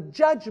fact that the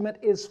judgment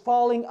is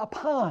falling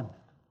upon.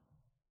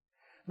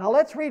 Now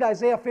let's read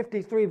Isaiah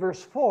 53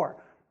 verse 4.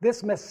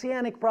 This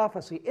messianic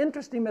prophecy,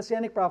 interesting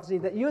messianic prophecy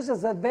that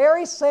uses the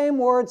very same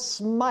word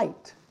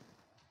smite,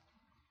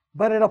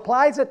 but it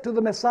applies it to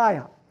the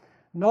Messiah.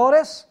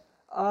 Notice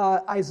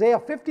Isaiah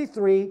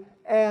 53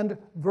 and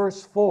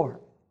verse 4.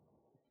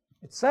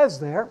 It says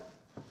there,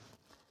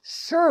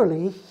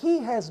 surely He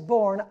has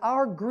borne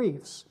our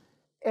griefs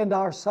and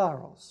our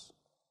sorrows,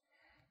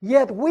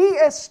 yet we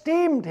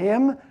esteemed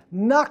Him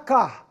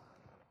nakah.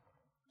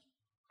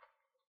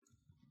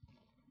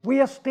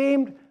 We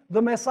esteemed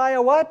the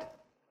Messiah what?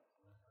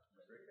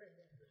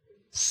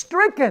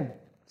 stricken.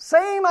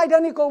 Same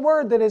identical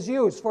word that is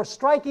used for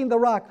striking the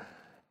rock.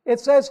 It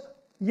says,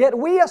 yet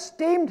we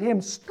esteemed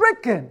him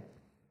stricken,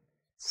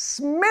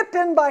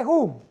 smitten by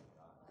whom?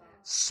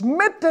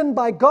 Smitten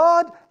by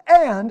God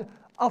and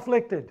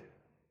afflicted.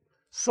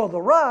 So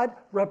the rod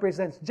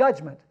represents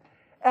judgment,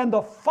 and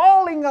the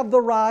falling of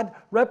the rod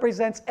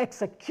represents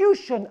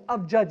execution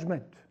of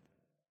judgment.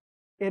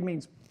 It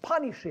means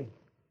punishing.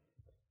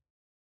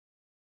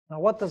 Now,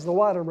 what does the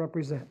water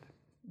represent?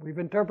 We've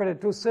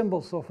interpreted two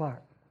symbols so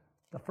far.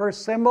 The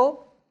first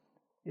symbol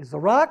is the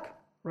rock,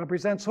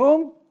 represents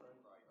whom?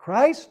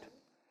 Christ.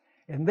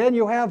 And then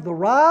you have the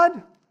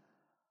rod,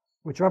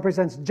 which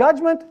represents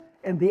judgment,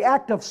 and the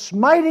act of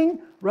smiting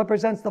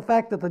represents the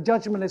fact that the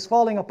judgment is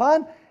falling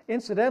upon.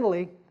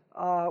 Incidentally,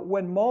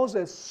 when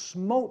Moses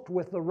smote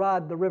with the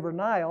rod the river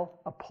Nile,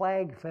 a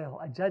plague fell,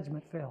 a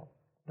judgment fell.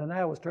 The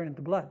Nile was turned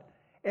into blood.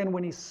 And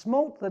when he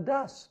smote the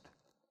dust,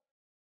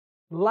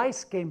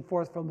 lice came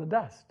forth from the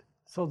dust.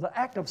 So the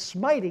act of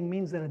smiting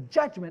means that a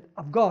judgment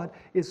of God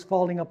is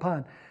falling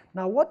upon.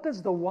 Now, what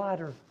does the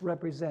water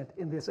represent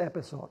in this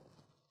episode?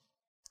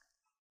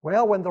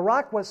 Well, when the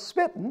rock was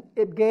smitten,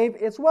 it gave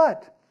its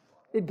what?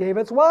 It gave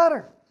its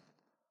water.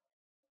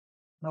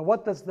 Now,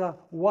 what does the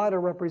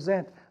water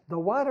represent? The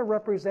water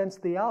represents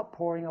the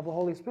outpouring of the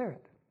Holy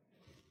Spirit.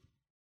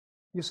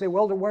 You say,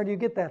 well, where do you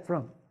get that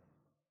from?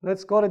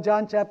 Let's go to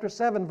John chapter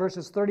 7,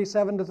 verses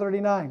 37 to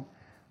 39.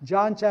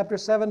 John chapter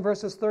 7,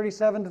 verses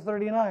 37 to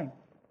 39.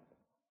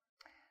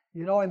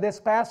 You know, in this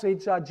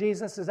passage,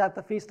 Jesus is at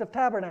the Feast of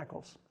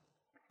Tabernacles.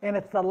 And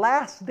it's the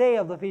last day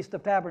of the Feast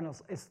of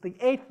Tabernacles. It's the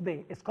 8th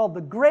day. It's called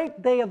the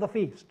great day of the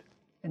feast.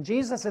 And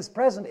Jesus is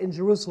present in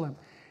Jerusalem.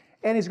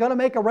 And he's going to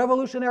make a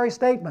revolutionary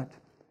statement.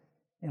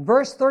 In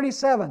verse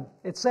 37,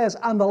 it says,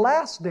 on the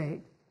last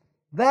day,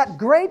 that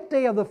great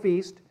day of the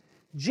feast,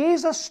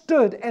 Jesus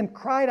stood and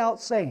cried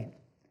out, saying,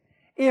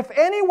 if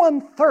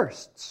anyone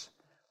thirsts,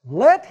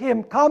 let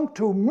him come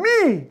to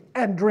me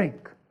and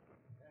drink.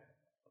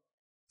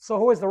 So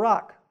who is the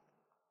rock?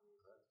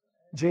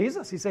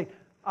 Jesus. He's saying,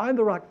 I'm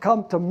the rock,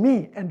 come to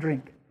me and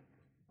drink.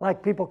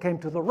 Like people came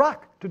to the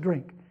rock to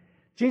drink.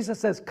 Jesus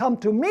says, come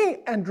to me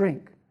and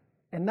drink.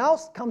 And now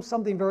comes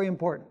something very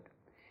important.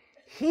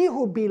 He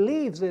who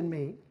believes in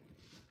me,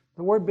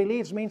 the word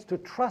believes means to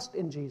trust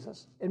in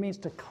Jesus. It means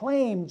to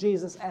claim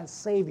Jesus as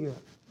Savior.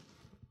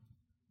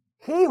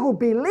 He who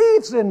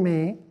believes in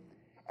me,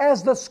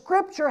 as the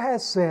Scripture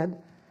has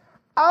said,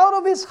 out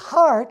of his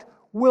heart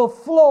will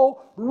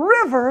flow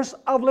rivers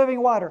of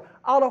living water.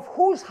 Out of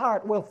whose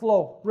heart will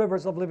flow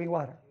rivers of living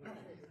water?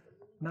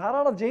 Not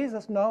out of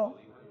Jesus, no.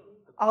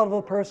 Out of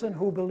a person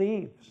who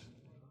believes.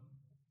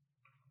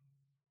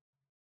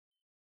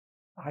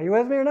 Are you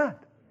with me or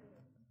not?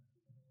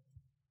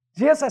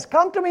 Jesus says,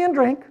 come to me and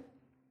drink.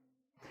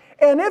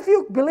 And if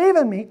you believe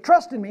in me,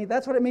 trust in me,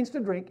 that's what it means to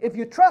drink. If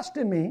you trust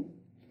in me,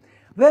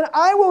 then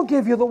I will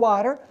give you the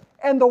water,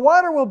 and the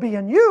water will be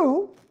in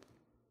you,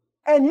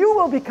 and you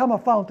will become a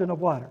fountain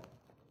of water.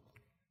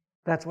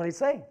 That's what he's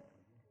saying.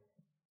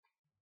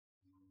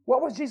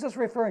 What was Jesus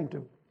referring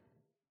to?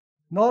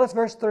 Notice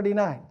verse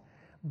 39.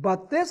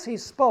 But this he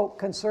spoke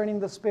concerning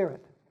the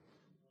Spirit.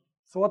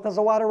 So what does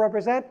the water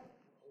represent?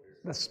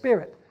 The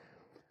Spirit.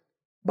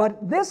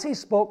 But this he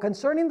spoke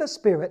concerning the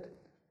Spirit,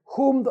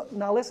 whom,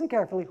 now listen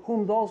carefully,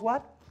 whom those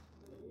what?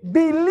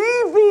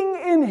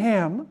 Believing in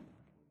him,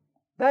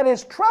 that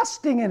is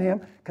trusting in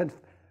him,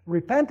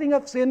 repenting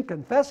of sin,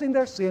 confessing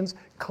their sins,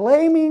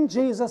 claiming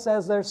Jesus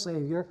as their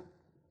Savior,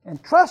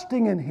 and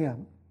trusting in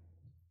him.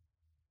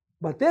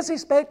 But this he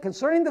spake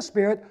concerning the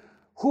Spirit,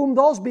 whom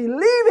those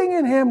believing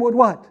in him would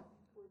what?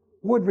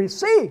 Would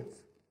receive.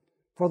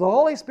 For the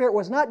Holy Spirit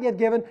was not yet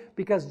given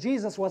because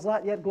Jesus was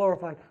not yet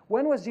glorified.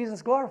 When was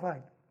Jesus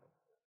glorified?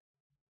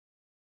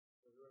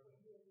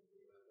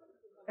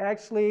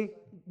 Actually,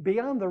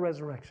 beyond the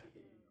resurrection.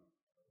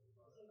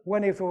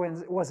 When he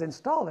was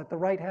installed at the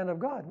right hand of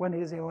God. When he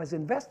was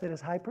invested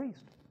as high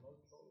priest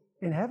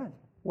in heaven.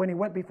 When he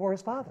went before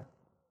his Father.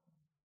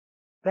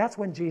 That's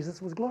when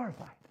Jesus was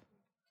glorified.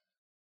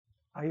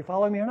 Are you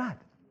following me or not?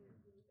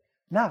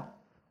 Now,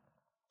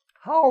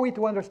 how are we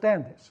to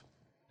understand this?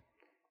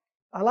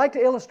 I like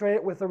to illustrate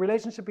it with the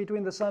relationship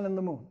between the sun and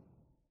the moon.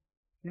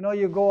 You know,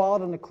 you go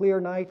out on a clear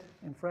night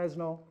in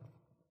Fresno,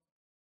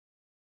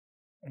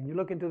 and you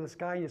look into the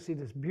sky and you see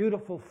this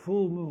beautiful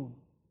full moon.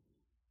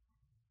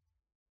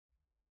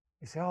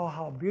 You say, oh,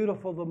 how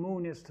beautiful the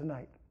moon is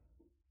tonight.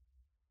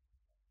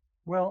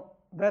 Well,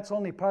 that's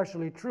only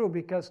partially true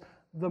because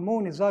the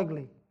moon is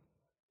ugly.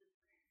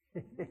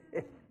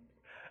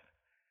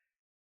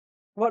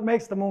 What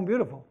makes the moon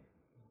beautiful?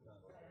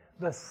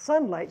 The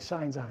sunlight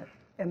shines on it.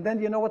 And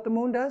then you know what the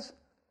moon does?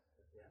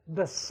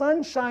 The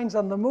sun shines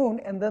on the moon,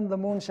 and then the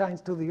moon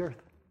shines to the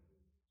earth.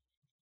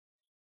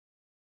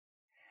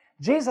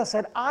 Jesus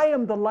said, I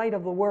am the light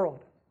of the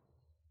world.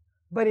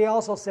 But he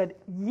also said,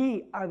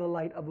 ye are the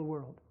light of the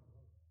world.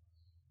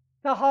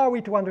 Now, how are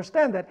we to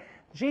understand that?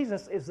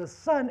 Jesus is the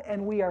sun,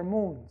 and we are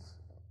moons.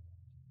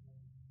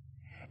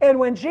 And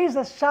when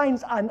Jesus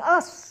shines on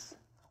us,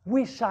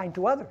 we shine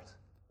to others.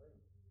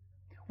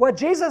 What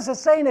Jesus is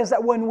saying is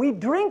that when we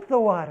drink the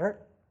water,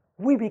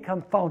 we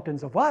become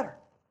fountains of water.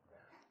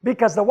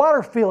 Because the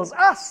water fills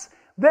us,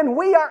 then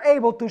we are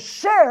able to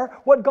share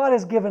what God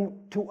has given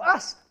to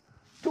us,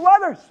 to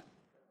others.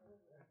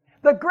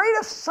 The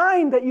greatest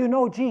sign that you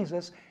know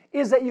Jesus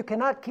is that you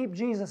cannot keep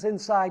Jesus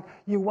inside.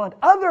 You want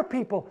other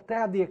people to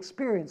have the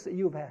experience that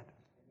you've had.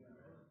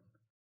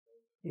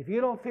 If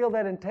you don't feel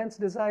that intense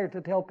desire to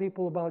tell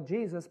people about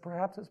Jesus,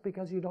 perhaps it's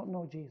because you don't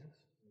know Jesus.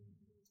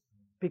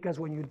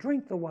 Because when you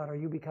drink the water,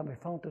 you become a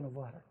fountain of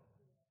water.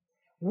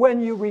 When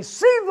you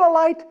receive the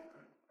light,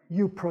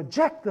 you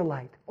project the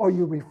light, or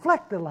you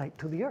reflect the light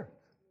to the earth.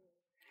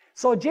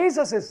 So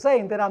Jesus is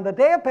saying that on the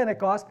day of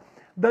Pentecost,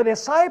 the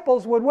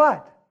disciples would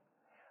what?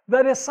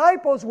 The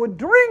disciples would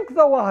drink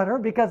the water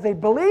because they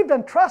believed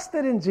and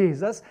trusted in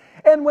Jesus.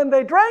 And when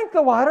they drank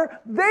the water,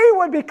 they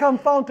would become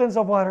fountains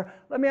of water.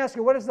 Let me ask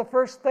you, what is the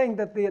first thing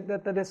that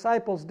the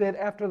disciples did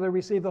after they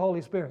received the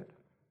Holy Spirit?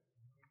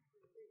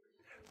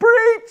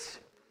 Preach!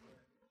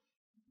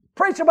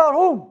 Preach about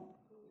whom?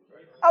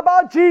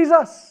 About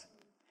Jesus.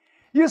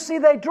 You see,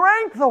 they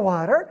drank the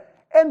water,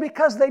 and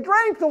because they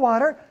drank the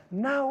water,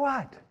 now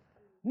what?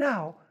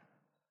 Now,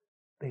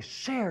 they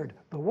shared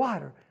the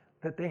water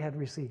that they had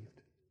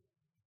received.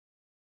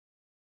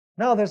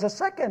 Now, there's a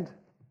second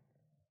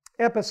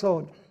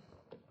episode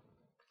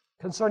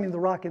concerning the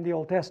rock in the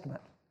Old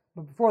Testament.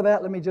 But before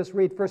that, let me just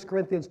read 1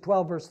 Corinthians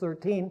 12, verse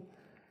 13,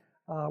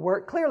 where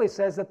it clearly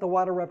says that the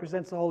water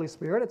represents the Holy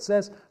Spirit. It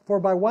says, "For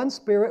by one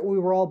Spirit we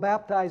were all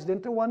baptized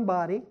into one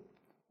body,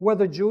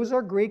 whether Jews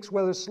or Greeks,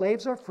 whether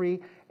slaves or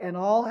free, and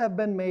all have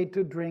been made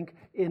to drink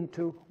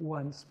into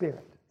one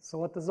Spirit." So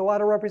what does the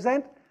water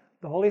represent?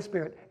 The Holy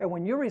Spirit. And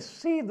when you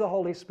receive the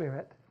Holy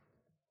Spirit,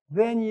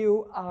 then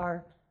you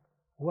are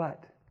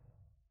what?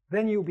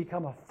 Then you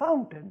become a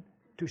fountain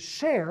to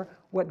share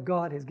what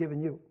God has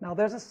given you. Now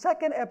there's a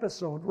second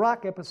episode,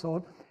 rock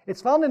episode.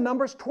 It's found in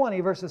Numbers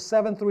 20, verses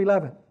 7 through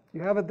 11. You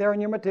have it there in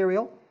your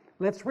material.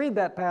 Let's read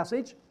that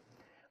passage.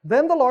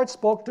 "Then the Lord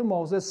spoke to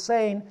Moses,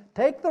 saying,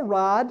 Take the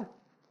rod,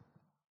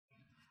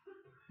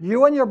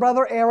 you and your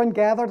brother Aaron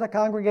gather the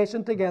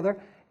congregation together."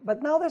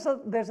 But now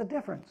there's a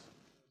difference.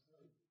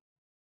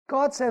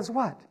 God says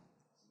what?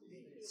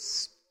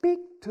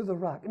 Speak to the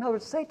rock. In other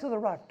words, say to the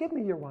rock, "Give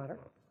me your water."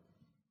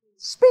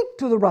 Speak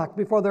to the rock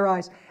before their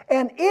eyes,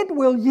 and it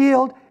will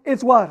yield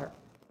its water.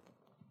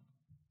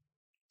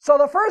 So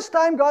the first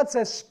time God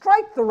says,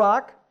 strike the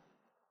rock,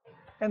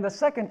 and the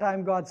second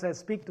time God says,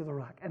 speak to the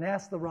rock, and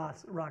ask the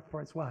rock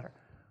for its water.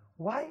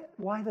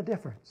 Why the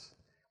difference?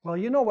 Well,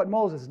 you know what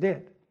Moses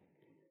did.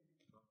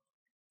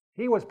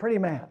 He was pretty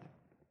mad.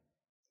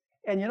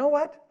 And you know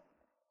what?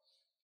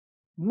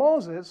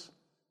 Moses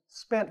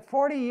spent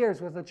 40 years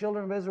with the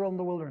children of Israel in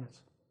the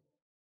wilderness.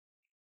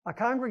 A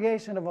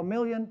congregation of 1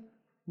 million,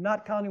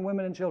 not counting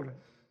women and children.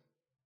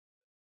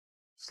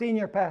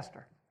 Senior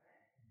pastor.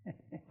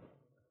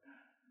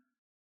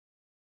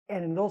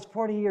 And in those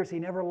 40 years, he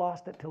never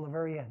lost it till the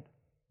very end.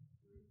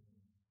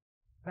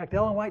 In fact,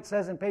 Ellen White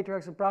says in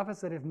Patriarchs and Prophets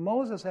that if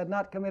Moses had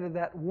not committed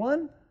that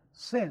one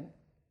sin,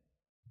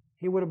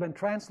 he would have been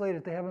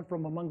translated to heaven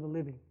from among the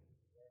living.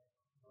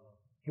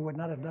 He would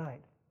not have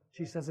died,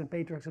 she says in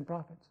Patriarchs and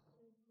Prophets.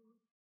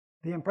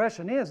 The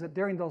impression is that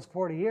during those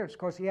 40 years, of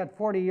course, he had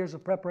 40 years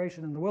of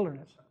preparation in the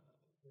wilderness.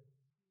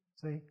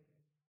 See?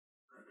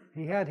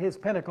 He had his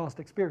Pentecost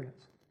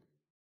experience.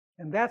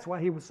 And that's why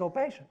he was so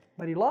patient.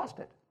 But he lost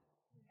it.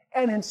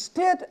 And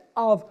instead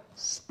of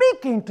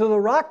speaking to the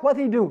rock, what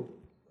did he do?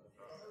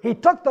 He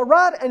took the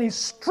rod and he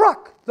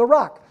struck the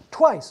rock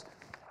twice.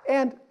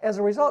 And as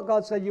a result,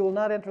 God said, "You will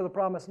not enter the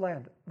promised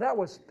land." That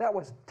was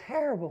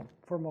terrible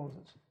for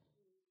Moses.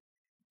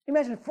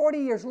 Imagine 40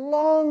 years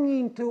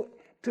longing to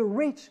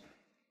reach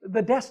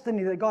the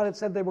destiny that God had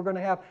said they were going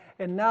to have.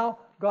 And now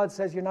God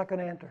says, "You're not going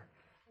to enter."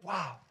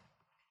 Wow.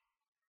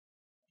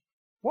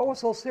 What was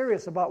so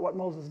serious about what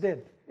Moses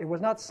did? It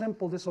was not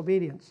simple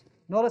disobedience.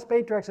 Notice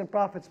Patriarchs and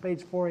Prophets,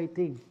 page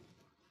 418.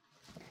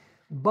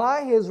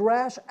 "By his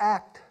rash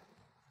act,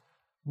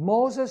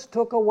 Moses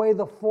took away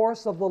the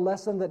force of the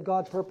lesson that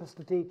God purposed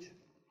to teach.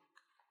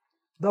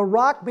 The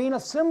rock, being a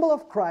symbol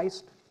of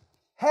Christ,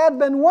 had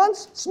been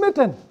once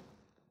smitten,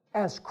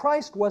 as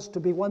Christ was to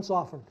be once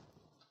offered.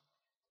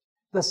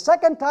 The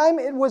second time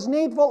it was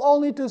needful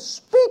only to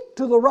speak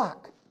to the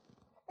rock,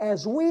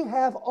 as we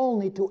have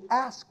only to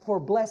ask for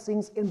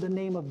blessings in the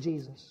name of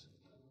Jesus.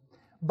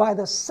 By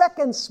the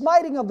second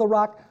smiting of the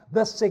rock,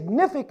 the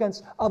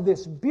significance of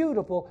this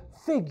beautiful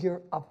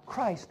figure of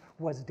Christ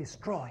was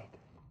destroyed."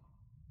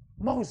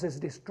 Moses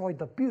destroyed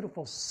the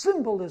beautiful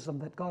symbolism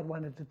that God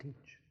wanted to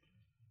teach.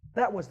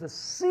 That was the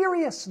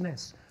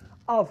seriousness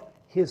of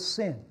his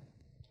sin.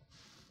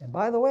 And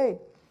by the way,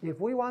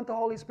 if we want the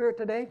Holy Spirit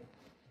today,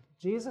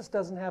 Jesus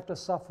doesn't have to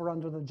suffer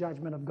under the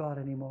judgment of God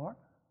anymore.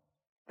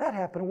 That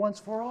happened once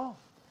for all.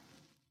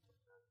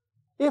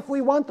 If we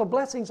want the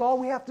blessings, all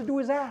we have to do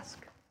is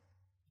ask.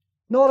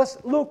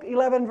 Notice Luke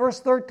 11,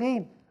 verse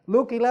 13.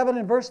 Luke 11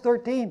 and verse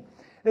 13.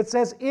 It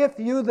says, if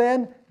you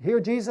then, here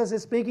Jesus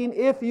is speaking,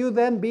 if you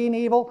then, being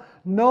evil,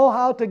 know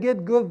how to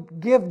give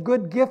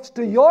good gifts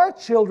to your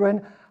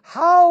children,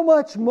 how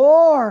much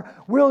more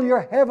will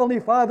your Heavenly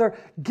Father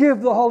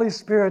give the Holy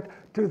Spirit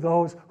to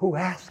those who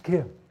ask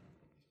Him?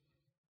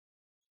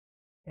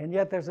 And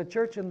yet there's a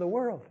church in the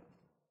world,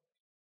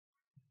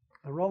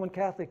 the Roman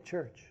Catholic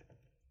Church.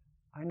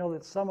 I know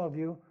that some of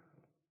you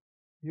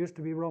used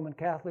to be Roman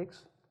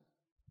Catholics.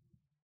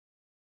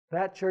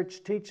 That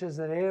church teaches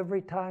that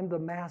every time the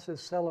Mass is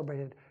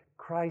celebrated,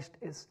 Christ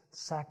is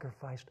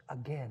sacrificed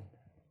again.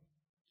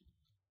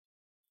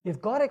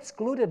 If God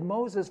excluded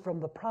Moses from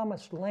the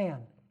promised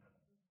land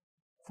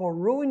for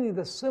ruining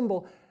the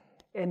symbol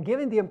and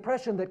giving the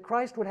impression that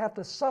Christ would have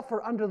to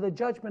suffer under the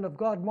judgment of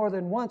God more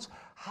than once,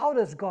 how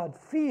does God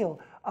feel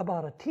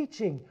about a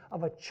teaching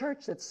of a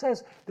church that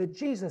says that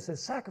Jesus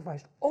is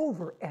sacrificed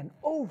over and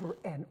over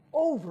and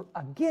over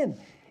again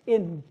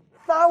in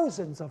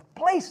thousands of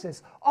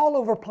places all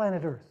over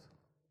planet Earth?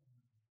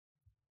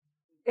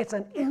 It's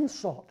an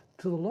insult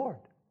to the Lord.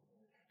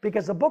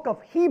 Because the book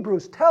of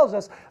Hebrews tells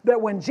us that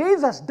when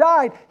Jesus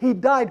died, He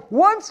died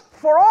once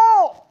for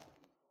all.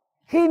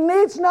 He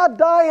needs not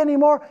die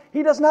anymore.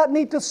 He does not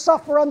need to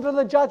suffer under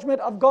the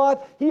judgment of God.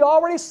 He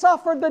already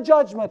suffered the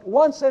judgment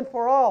once and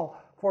for all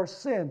for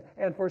sin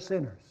and for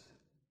sinners.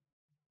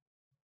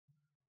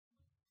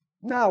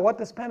 Now, what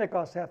does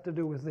Pentecost have to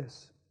do with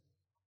this?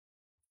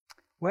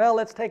 Well,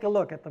 let's take a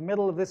look at the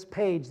middle of this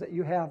page that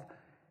you have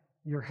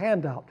your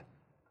handout.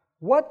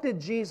 What did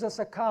Jesus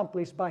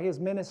accomplish by His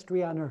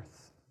ministry on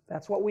earth?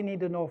 That's what we need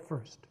to know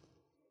first.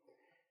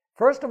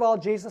 First of all,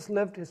 Jesus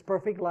lived His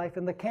perfect life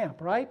in the camp,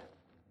 right?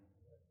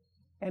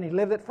 And He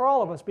lived it for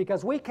all of us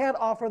because we can't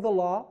offer the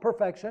law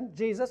perfection.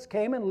 Jesus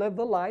came and lived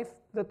the life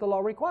that the law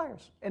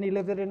requires, and He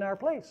lived it in our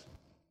place.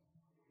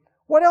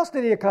 What else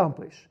did He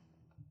accomplish?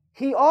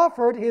 He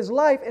offered His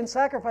life in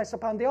sacrifice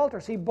upon the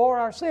altars. He bore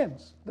our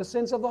sins, the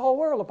sins of the whole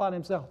world, upon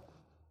Himself,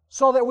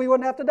 so that we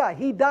wouldn't have to die.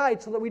 He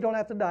died so that we don't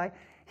have to die.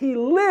 He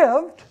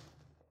lived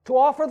to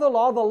offer the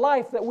law, the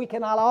life that we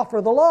cannot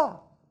offer the law.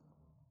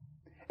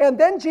 And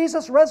then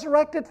Jesus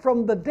resurrected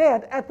from the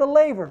dead at the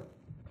laver.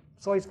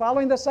 So He's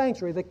following the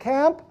sanctuary, the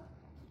camp,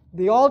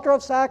 the altar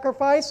of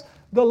sacrifice,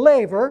 the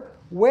laver.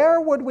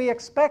 Where would we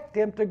expect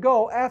Him to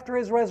go after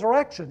His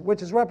resurrection,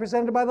 which is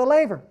represented by the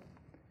laver?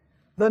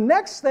 The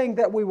next thing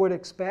that we would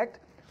expect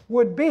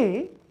would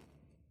be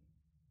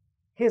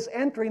His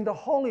entering the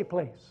holy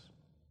place,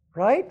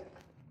 right?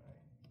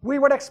 We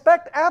would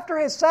expect after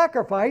His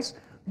sacrifice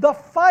the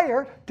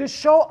fire to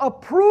show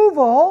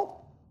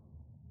approval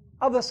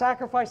of the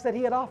sacrifice that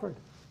He had offered.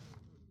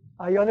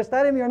 Are you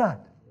understanding me or not?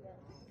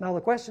 Now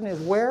the question is,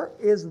 where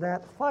is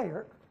that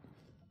fire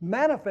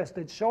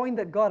manifested, showing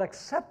that God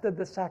accepted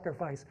the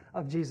sacrifice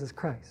of Jesus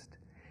Christ?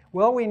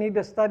 Well, we need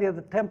to study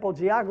the temple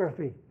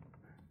geography.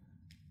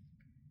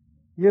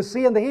 You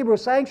see, in the Hebrew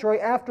sanctuary,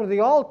 after the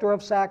altar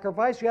of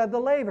sacrifice, you had the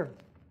laver.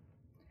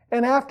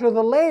 And after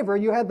the laver,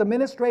 you had the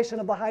ministration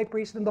of the high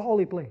priest in the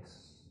holy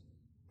place.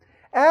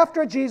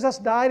 After Jesus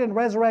died and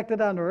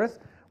resurrected on earth,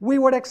 we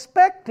would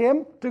expect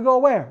Him to go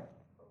where?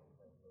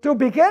 To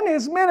begin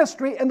His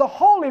ministry in the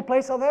holy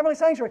place of the heavenly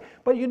sanctuary.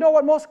 But you know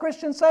what most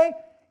Christians say?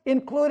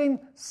 Including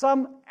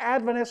some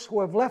Adventists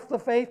who have left the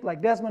faith,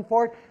 like Desmond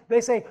Ford.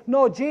 They say,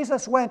 no,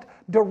 Jesus went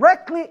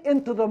directly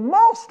into the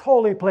most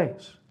holy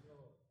place.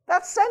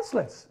 That's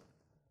senseless.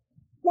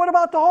 What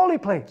about the holy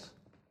place?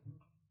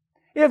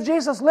 If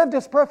Jesus lived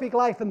His perfect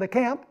life in the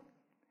camp,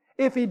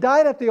 if He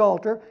died at the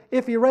altar,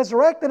 if He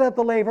resurrected at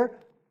the laver,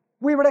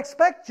 we would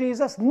expect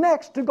Jesus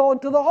next to go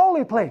into the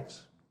holy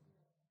place.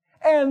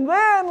 And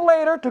then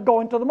later to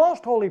go into the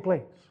most holy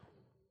place.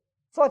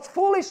 So it's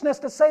foolishness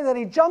to say that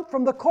He jumped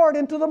from the court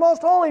into the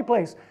most holy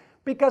place,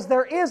 because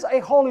there is a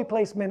holy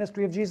place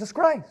ministry of Jesus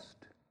Christ.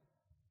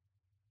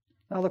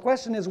 Now the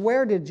question is,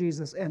 where did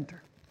Jesus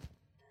enter?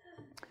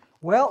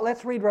 Well,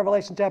 let's read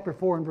Revelation chapter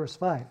 4 and verse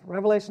 5.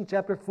 Revelation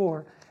chapter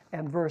 4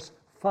 and verse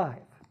 5.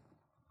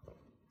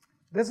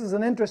 This is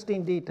an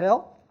interesting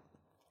detail.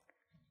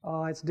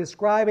 It's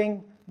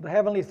describing the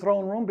heavenly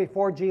throne room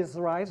before Jesus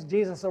arrives.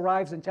 Jesus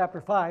arrives in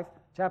chapter 5.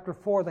 Chapter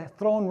 4, the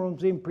throne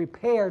room's being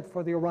prepared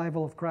for the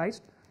arrival of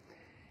Christ.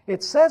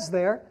 It says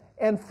there,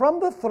 and from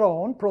the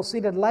throne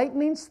proceeded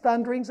lightnings,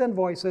 thunderings, and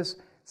voices.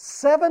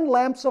 7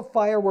 lamps of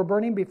fire were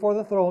burning before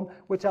the throne,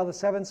 which are the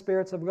 7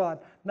 spirits of God.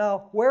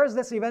 Now, where is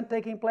this event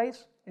taking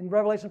place in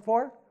Revelation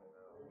 4?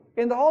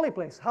 In the holy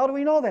place. How do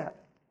we know that?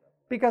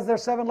 Because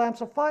there's 7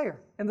 lamps of fire.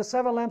 And the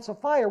 7 lamps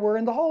of fire were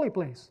in the holy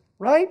place.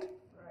 Right?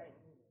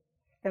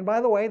 And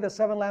by the way, the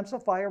 7 lamps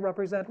of fire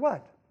represent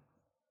what?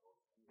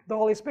 The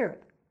Holy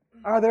Spirit.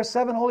 Are there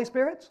 7 Holy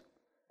Spirits?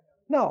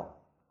 No.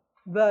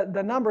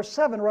 The number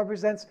 7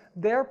 represents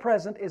their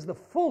present is the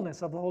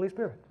fullness of the Holy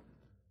Spirit.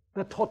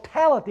 The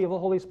totality of the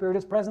Holy Spirit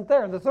is present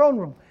there in the throne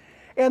room.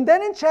 And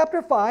then in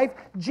chapter 5,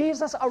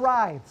 Jesus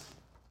arrives.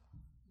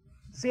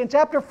 See, in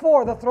chapter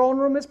 4, the throne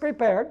room is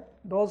prepared.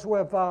 Those who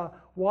have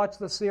watched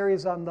the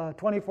series on the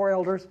 24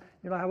 elders,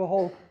 I have a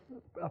whole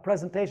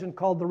presentation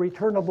called The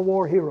Return of the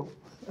War Hero,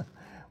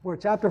 Where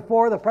chapter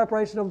 4, the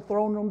preparation of the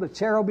throne room, the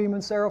cherubim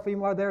and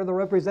seraphim are there, the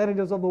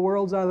representatives of the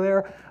worlds are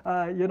there,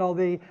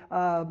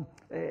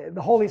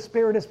 the Holy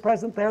Spirit is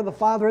present there, the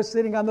Father is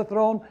sitting on the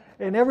throne,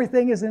 and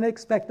everything is in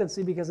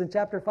expectancy because in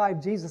chapter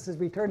 5, Jesus is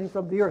returning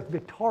from the earth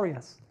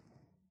victorious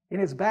in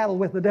his battle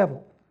with the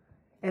devil.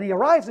 And he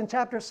arrives in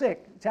chapter 5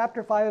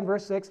 and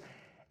verse 6,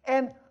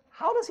 and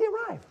how does he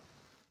arrive?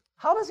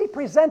 How does he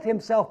present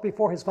himself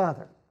before his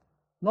Father?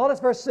 Notice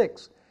verse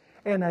 6,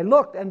 and I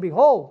looked, and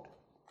behold,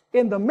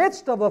 in the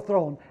midst of the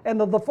throne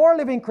and of the four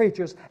living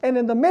creatures, and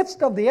in the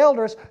midst of the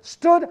elders,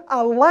 stood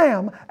a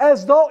lamb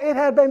as though it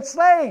had been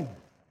slain.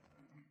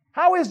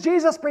 How is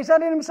Jesus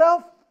presenting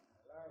himself?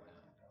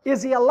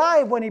 Is he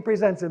alive when he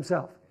presents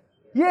himself?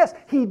 Yes,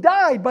 he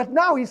died, but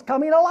now he's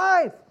coming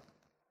alive.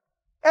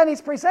 And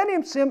he's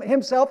presenting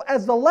himself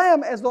as the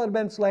lamb as though it had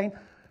been slain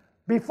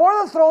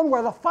before the throne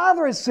where the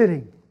Father is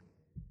sitting.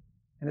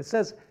 And it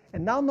says,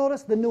 and now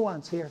notice the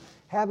nuance here,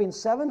 having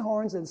 7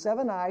 horns and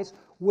 7 eyes,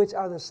 which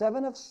are the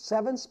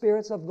 7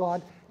 spirits of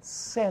God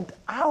sent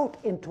out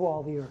into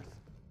all the earth.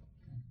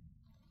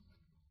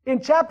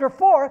 In chapter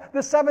 4,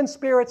 the 7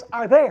 spirits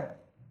are there.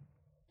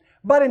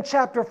 But in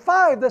chapter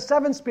 5, the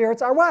 7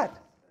 spirits are what?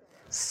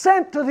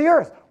 Sent to the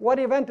earth. What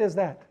event is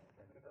that?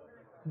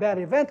 That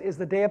event is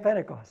the day of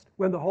Pentecost,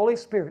 when the Holy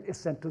Spirit is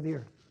sent to the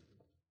earth.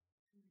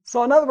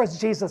 So in other words,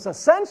 Jesus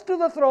ascends to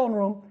the throne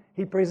room,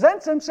 he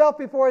presents himself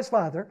before his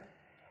Father,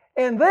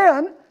 and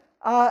then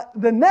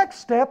the next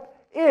step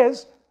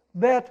is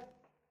that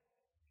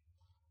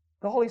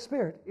the Holy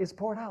Spirit is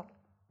poured out.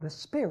 The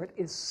Spirit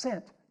is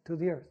sent to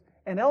the earth.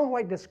 And Ellen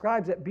White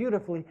describes it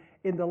beautifully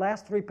in the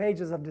last 3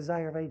 pages of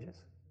Desire of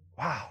Ages.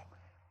 Wow!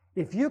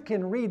 If you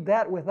can read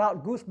that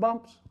without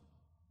goosebumps,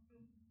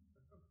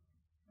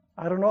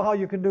 I don't know how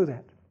you can do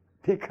that,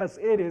 because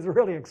it is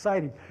really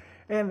exciting.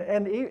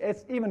 And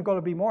it's even going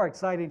to be more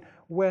exciting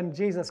when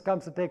Jesus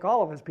comes to take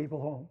all of his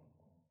people home.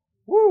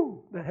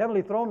 Woo! The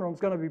heavenly throne room is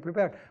going to be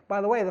prepared.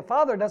 By the way, the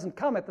Father doesn't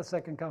come at the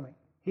second coming.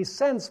 He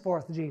sends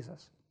forth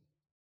Jesus.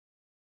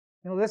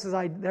 You know,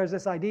 there's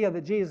this idea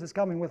that Jesus is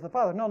coming with the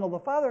Father. No, the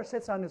Father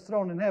sits on his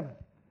throne in heaven.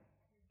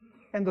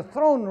 And the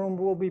throne room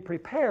will be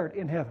prepared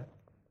in heaven.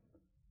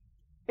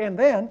 And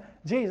then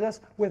Jesus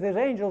with his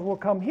angels will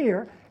come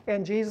here,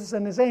 and Jesus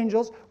and his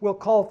angels will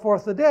call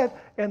forth the dead,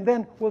 and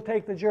then we'll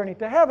take the journey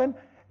to heaven,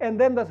 and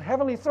then the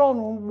heavenly throne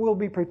room will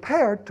be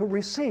prepared to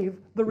receive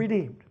the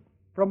redeemed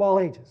from all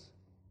ages.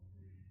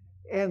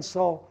 And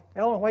so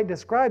Ellen White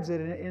describes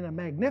it in a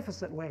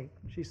magnificent way.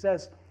 She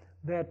says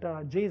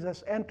that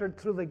Jesus entered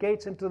through the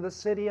gates into the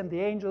city, and the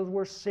angels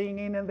were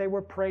singing and they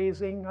were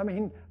praising. I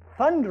mean,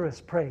 thunderous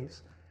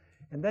praise.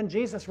 And then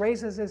Jesus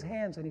raises his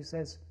hands and he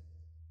says,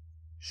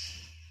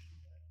 "Shh,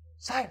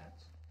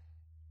 silence."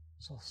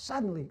 So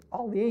suddenly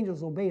all the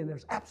angels obey and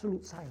there's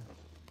absolute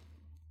silence.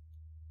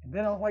 And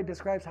then Ellen White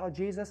describes how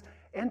Jesus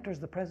enters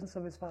the presence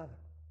of his Father.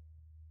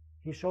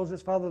 He shows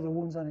his Father the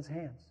wounds on his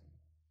hands,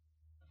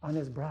 on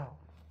his brow,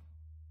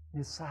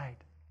 his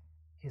side,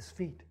 his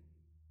feet.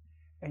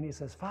 And he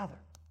says, "Father,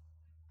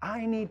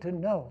 I need to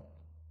know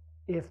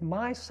if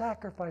my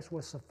sacrifice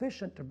was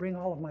sufficient to bring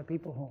all of my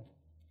people home.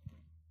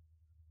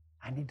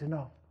 I need to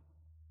know."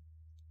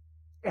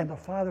 And the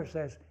Father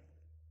says,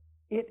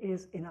 "It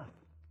is enough."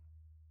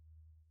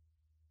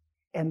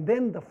 And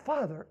then the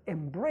Father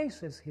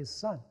embraces his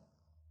Son.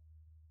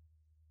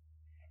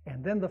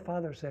 And then the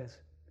Father says,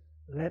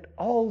 "Let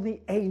all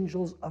the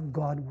angels of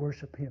God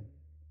worship him."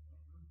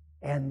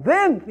 And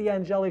then the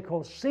angelic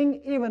hosts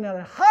sing even at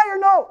a higher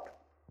note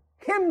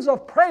hymns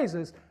of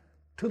praises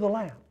to the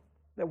Lamb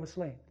that was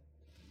slain.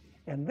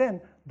 And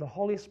then the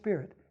Holy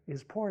Spirit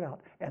is poured out,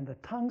 and the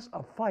tongues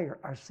of fire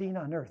are seen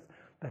on earth.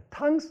 The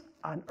tongues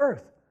on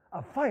earth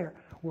of fire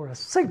were a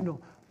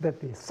signal that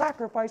the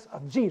sacrifice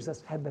of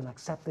Jesus had been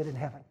accepted in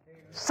heaven.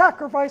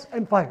 Sacrifice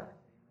and fire.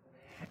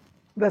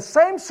 The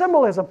same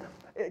symbolism.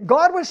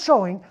 God was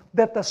showing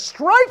that the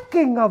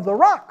striking of the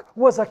rock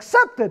was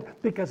accepted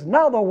because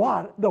now the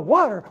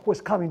water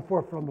was coming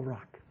forth from the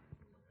rock.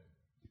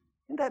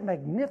 Isn't that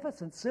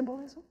magnificent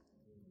symbolism?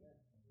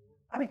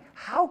 I mean,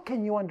 how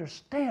can you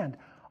understand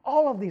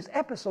all of these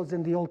episodes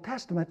in the Old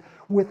Testament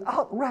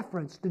without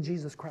reference to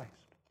Jesus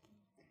Christ?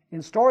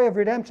 In Story of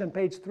Redemption,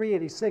 page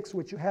 386,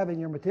 which you have in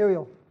your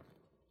material,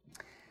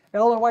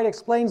 Ellen White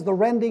explains the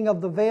rending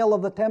of the veil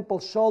of the temple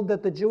showed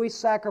that the Jewish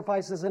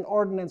sacrifices and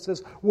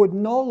ordinances would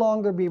no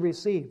longer be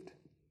received.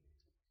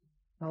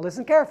 Now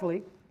listen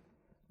carefully.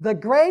 The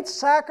great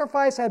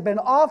sacrifice had been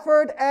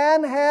offered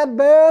and had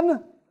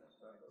been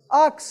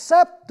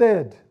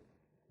accepted.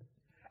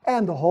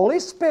 And the Holy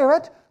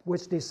Spirit,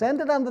 which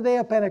descended on the day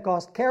of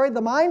Pentecost, carried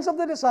the minds of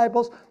the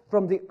disciples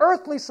from the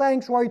earthly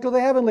sanctuary to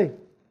the heavenly.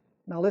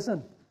 Now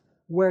listen.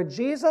 Where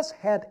Jesus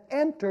had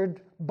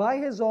entered by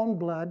his own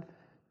blood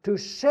to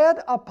shed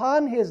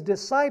upon his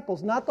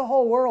disciples, not the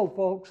whole world,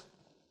 folks,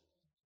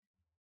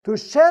 to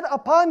shed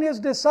upon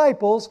his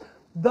disciples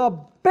the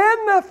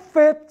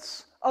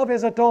benefits of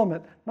his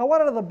atonement. Now,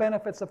 what are the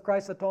benefits of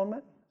Christ's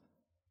atonement?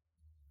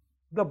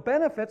 The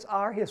benefits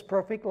are his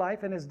perfect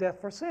life and his death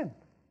for sin.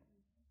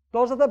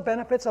 Those are the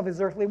benefits of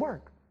his earthly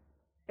work.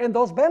 And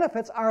those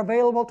benefits are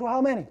available to how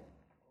many?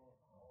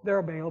 They're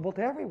available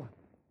to everyone.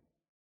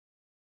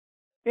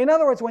 In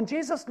other words, when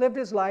Jesus lived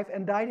his life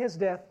and died his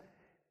death,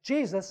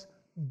 Jesus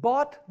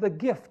bought the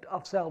gift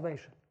of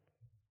salvation.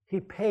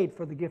 He paid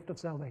for the gift of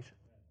salvation.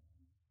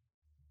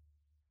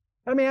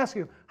 Let me ask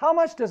you, how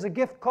much does a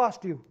gift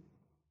cost you?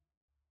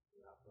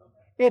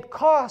 It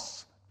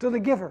costs to the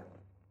giver,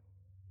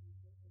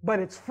 but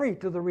it's free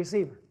to the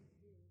receiver.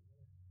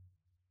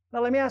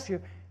 Now let me ask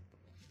you,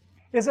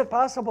 is it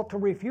possible to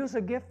refuse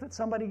a gift that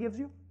somebody gives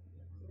you?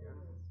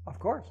 Of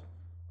course.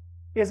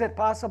 Is it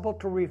possible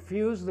to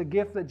refuse the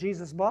gift that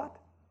Jesus bought?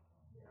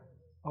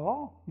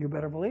 Oh, you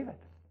better believe it.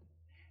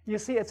 You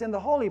see, it's in the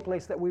holy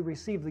place that we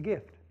receive the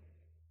gift.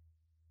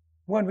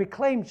 When we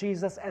claim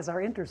Jesus as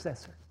our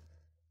intercessor.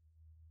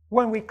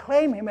 When we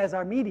claim him as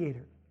our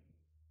mediator.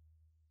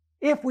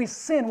 If we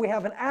sin, we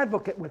have an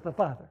advocate with the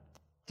Father,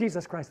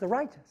 Jesus Christ the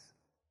righteous.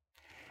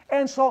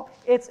 And so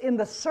it's in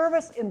the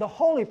service in the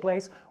holy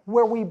place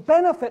where we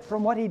benefit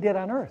from what he did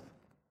on earth.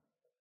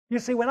 You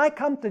see, when I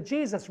come to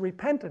Jesus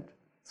repentant,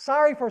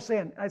 sorry for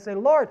sin, I say,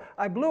 Lord,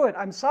 I blew it.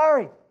 I'm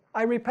sorry.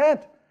 I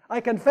repent.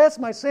 I confess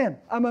my sin.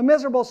 I'm a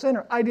miserable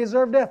sinner. I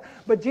deserve death.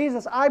 But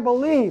Jesus, I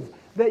believe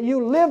that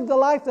you lived the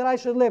life that I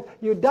should live.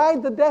 You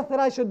died the death that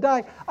I should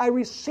die. I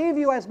receive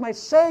you as my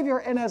Savior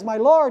and as my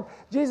Lord.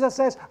 Jesus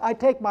says, I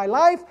take my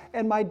life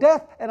and my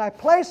death and I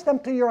place them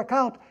to your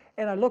account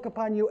and I look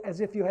upon you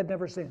as if you had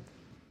never sinned.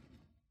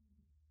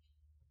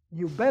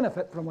 You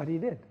benefit from what he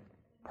did,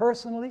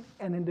 personally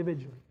and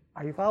individually.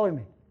 Are you following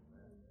me?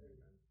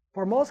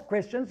 For most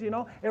Christians,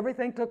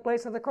 everything took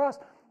place at the cross.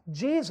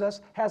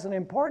 Jesus has an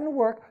important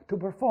work to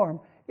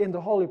perform in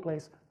the holy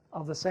place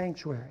of the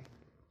sanctuary.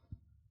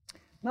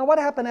 Now, what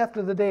happened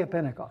after the day of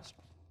Pentecost?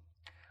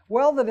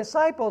 Well, the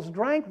disciples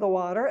drank the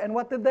water, and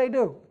what did they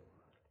do?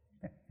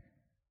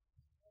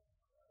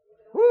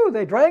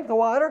 They drank the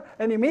water,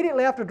 and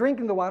immediately after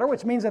drinking the water,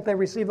 which means that they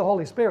received the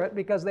Holy Spirit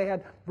because they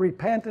had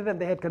repented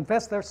and they had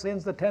confessed their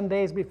sins the 10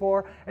 days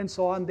before and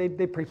so on, they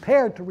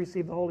prepared to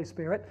receive the Holy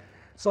Spirit.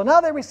 So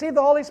now they receive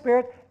the Holy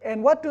Spirit,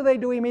 and what do they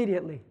do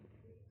immediately?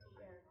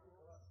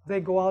 They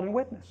go out and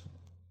witness.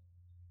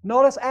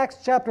 Notice Acts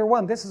chapter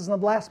 1. This is on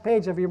the last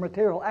page of your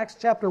material. Acts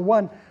chapter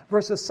 1,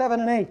 verses 7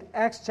 and 8.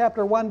 Acts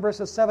chapter 1,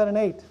 verses 7 and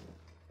 8.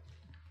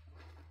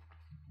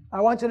 I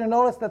want you to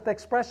notice that the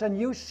expression,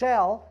 you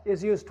shall,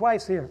 is used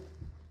twice here.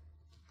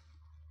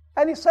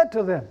 And he said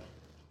to them,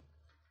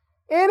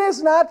 it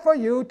is not for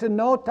you to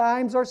know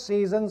times or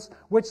seasons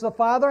which the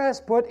Father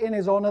has put in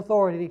his own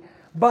authority,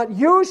 but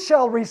you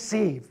shall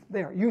receive,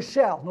 you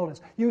shall,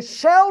 notice, you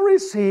shall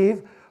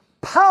receive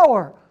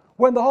power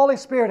when the Holy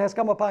Spirit has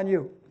come upon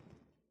you.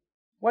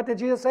 What did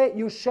Jesus say?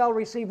 You shall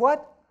receive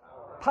what?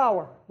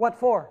 Power. What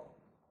for?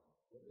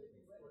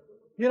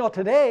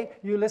 Today,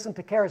 you listen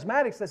to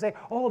charismatics, they say,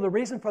 the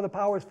reason for the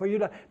power is for you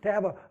to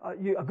have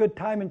a good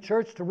time in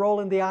church, to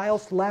roll in the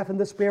aisles, to laugh in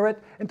the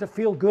Spirit, and to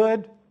feel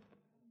good.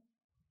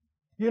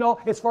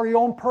 It's for your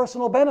own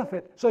personal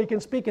benefit, so you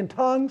can speak in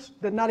tongues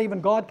that not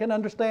even God can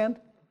understand.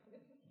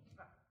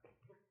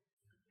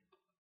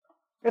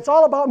 It's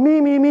all about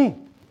me.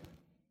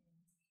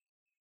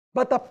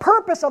 But the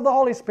purpose of the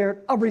Holy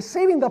Spirit, of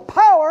receiving the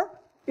power,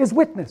 is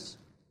witness.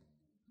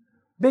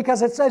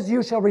 Because it says,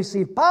 you shall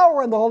receive power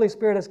when the Holy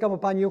Spirit has come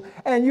upon you,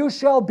 and you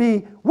shall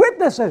be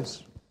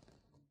witnesses.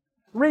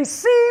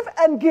 Receive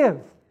and give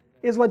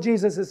is what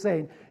Jesus is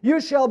saying. You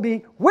shall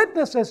be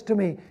witnesses to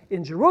me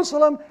in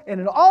Jerusalem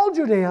and in all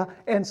Judea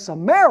and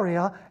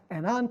Samaria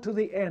and unto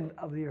the end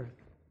of the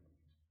earth.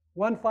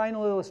 One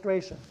final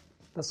illustration.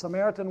 The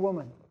Samaritan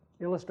woman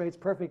illustrates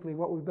perfectly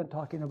what we've been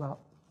talking about.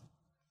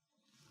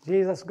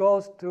 Jesus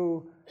goes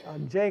to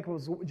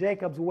Jacob's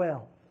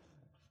well.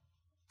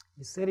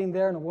 He's sitting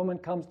there and a woman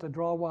comes to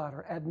draw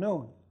water at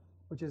noon,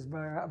 which is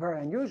very,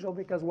 very unusual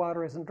because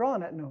water isn't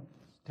drawn at noon.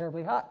 It's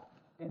terribly hot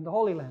in the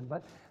Holy Land.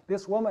 But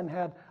this woman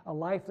had a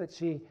life that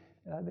she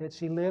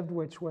lived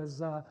which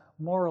was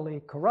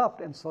morally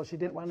corrupt, and so she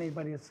didn't want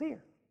anybody to see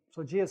her.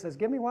 So Jesus says,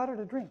 give me water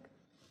to drink.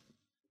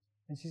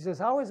 And she says,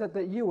 how is it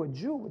that you, a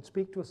Jew, would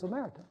speak to a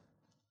Samaritan?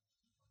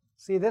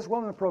 See, this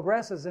woman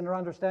progresses in her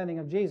understanding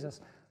of Jesus.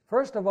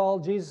 First of all,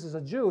 Jesus is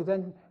a Jew.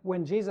 Then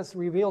when Jesus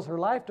reveals her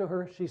life to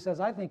her, she says,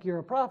 I think you're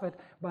a prophet.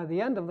 By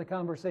the end of the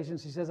conversation,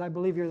 she says, I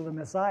believe you're the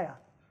Messiah.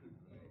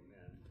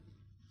 Amen.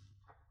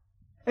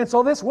 And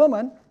so this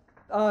woman,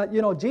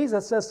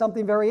 Jesus says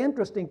something very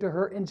interesting to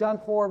her in John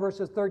 4,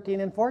 verses 13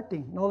 and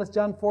 14. Notice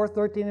John 4,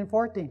 13 and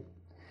 14.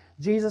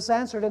 Jesus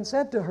answered and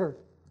said to her,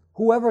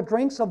 whoever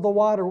drinks of the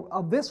water,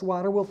 of this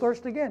water, will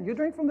thirst again. You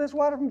drink from this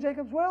water from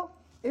Jacob's well,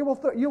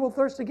 you will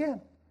thirst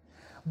again.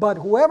 But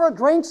whoever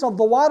drinks of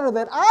the water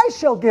that I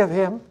shall give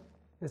him,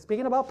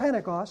 speaking about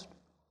Pentecost,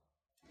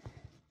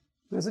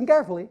 listen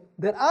carefully,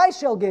 that I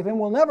shall give him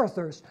will never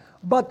thirst.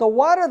 But the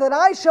water that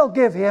I shall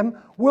give him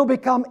will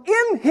become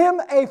in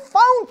him a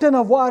fountain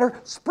of water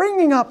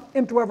springing up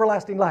into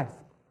everlasting life.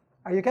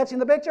 Are you catching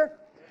the picture?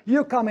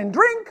 You come and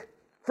drink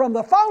from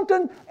the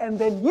fountain, and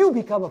then you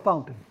become a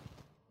fountain,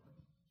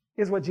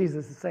 is what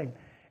Jesus is saying.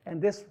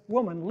 And this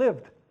woman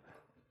lived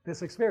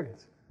this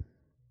experience.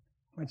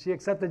 When she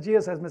accepted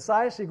Jesus as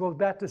Messiah, she goes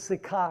back to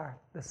Sychar,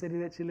 the city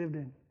that she lived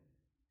in.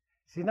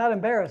 She's not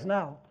embarrassed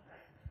now.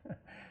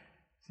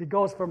 She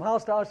goes from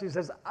house to house. She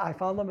says, I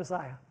found the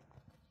Messiah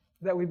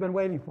that we've been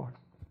waiting for.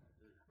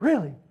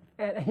 Really?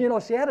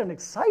 And she had an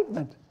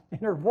excitement in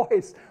her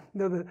voice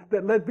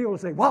that led people to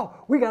say,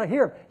 wow, we got to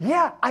hear him.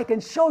 Yeah, I can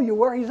show you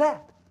where he's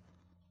at.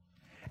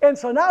 And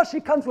so now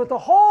she comes with the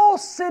whole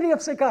city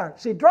of Sychar.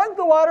 She drank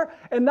the water,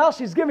 and now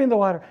she's giving the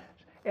water.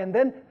 And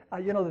then,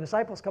 the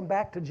disciples come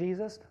back to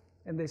Jesus,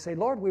 and they say,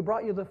 Lord, we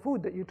brought you the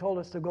food that you told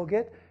us to go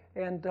get.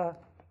 And,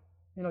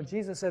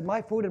 Jesus said,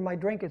 my food and my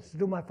drink is to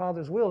do my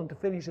Father's will and to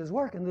finish his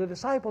work. And the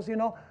disciples,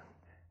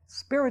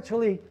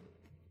 spiritually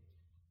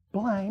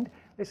blind,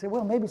 they say,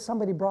 well, maybe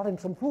somebody brought in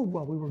some food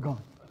while we were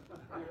gone.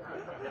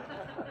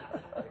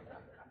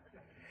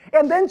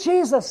 And then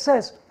Jesus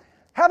says,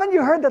 haven't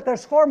you heard that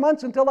there's 4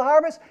 months until the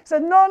harvest? He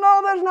said,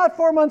 no, there's not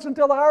 4 months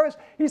until the harvest.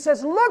 He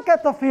says, look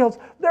at the fields.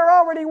 They're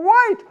already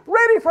white,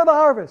 ready for the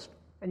harvest.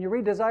 And you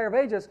read Desire of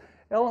Ages,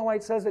 Ellen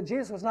White says that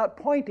Jesus was not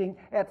pointing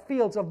at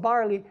fields of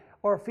barley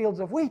or fields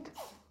of wheat.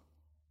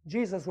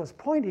 Jesus was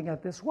pointing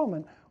at this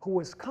woman who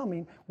was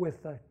coming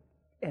with the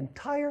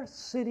entire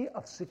city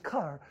of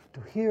Sychar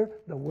to hear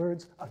the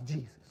words of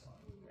Jesus.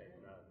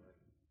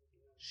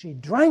 She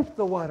drank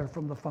the water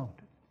from the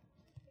fountain,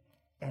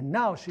 and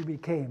now she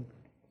became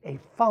a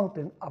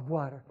fountain of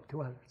water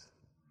to others.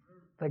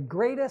 The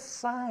greatest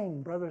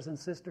sign, brothers and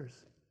sisters,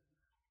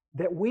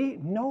 that we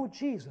know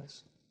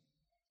Jesus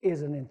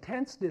is an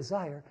intense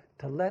desire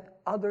to let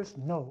others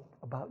know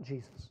about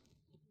Jesus.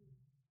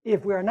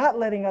 If we are not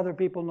letting other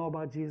people know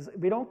about Jesus,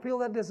 if we don't feel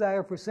that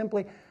desire, if we're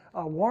simply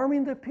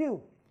warming the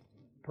pew,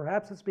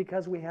 perhaps it's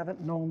because we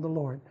haven't known the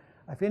Lord.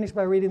 I finished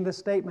by reading this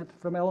statement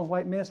from Ellen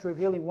White, Ministry of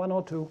Healing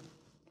 102.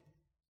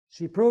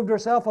 She proved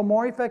herself a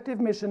more effective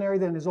missionary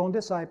than his own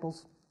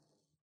disciples.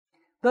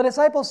 The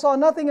disciples saw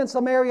nothing in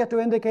Samaria to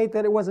indicate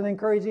that it was an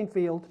encouraging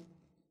field.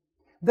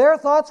 Their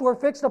thoughts were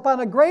fixed upon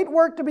a great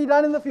work to be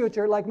done in the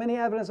future. Like many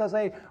Adventists, I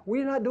say,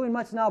 we're not doing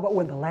much now, but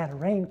when the latter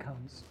rain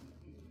comes.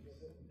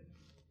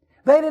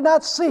 They did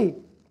not see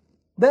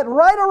that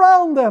right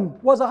around them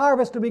was a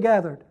harvest to be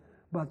gathered.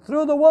 But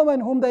through the woman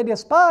whom they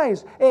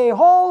despised, a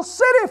whole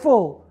city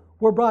full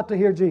were brought to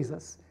hear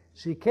Jesus.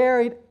 She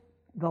carried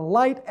the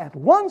light at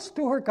once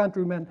to her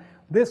countrymen.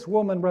 This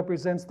woman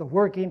represents the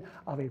working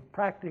of a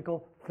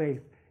practical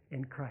faith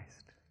in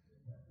Christ.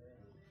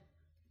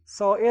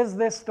 So is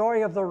this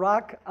story of the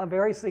rock a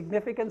very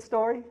significant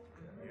story?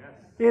 Yes.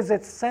 Is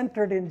it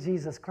centered in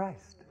Jesus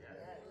Christ? Yes.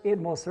 It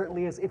most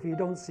certainly is. If you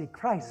don't see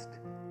Christ,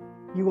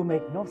 you will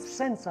make no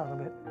sense out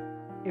of it.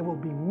 It will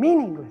be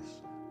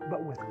meaningless.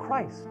 But with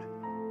Christ,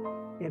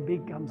 it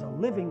becomes a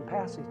living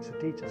passage to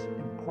teach us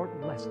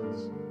important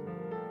lessons.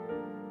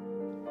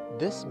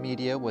 This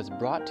media was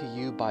brought to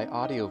you by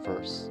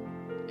Audioverse,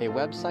 a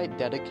website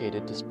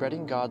dedicated to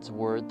spreading God's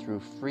Word through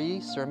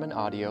free sermon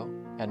audio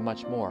and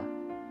much more.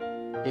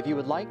 If you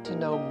would like to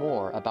know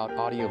more about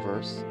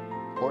Audioverse,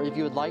 or if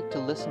you would like to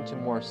listen to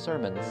more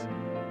sermons,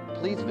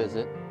 please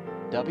visit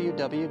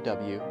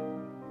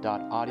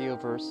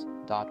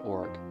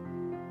www.audioverse.org.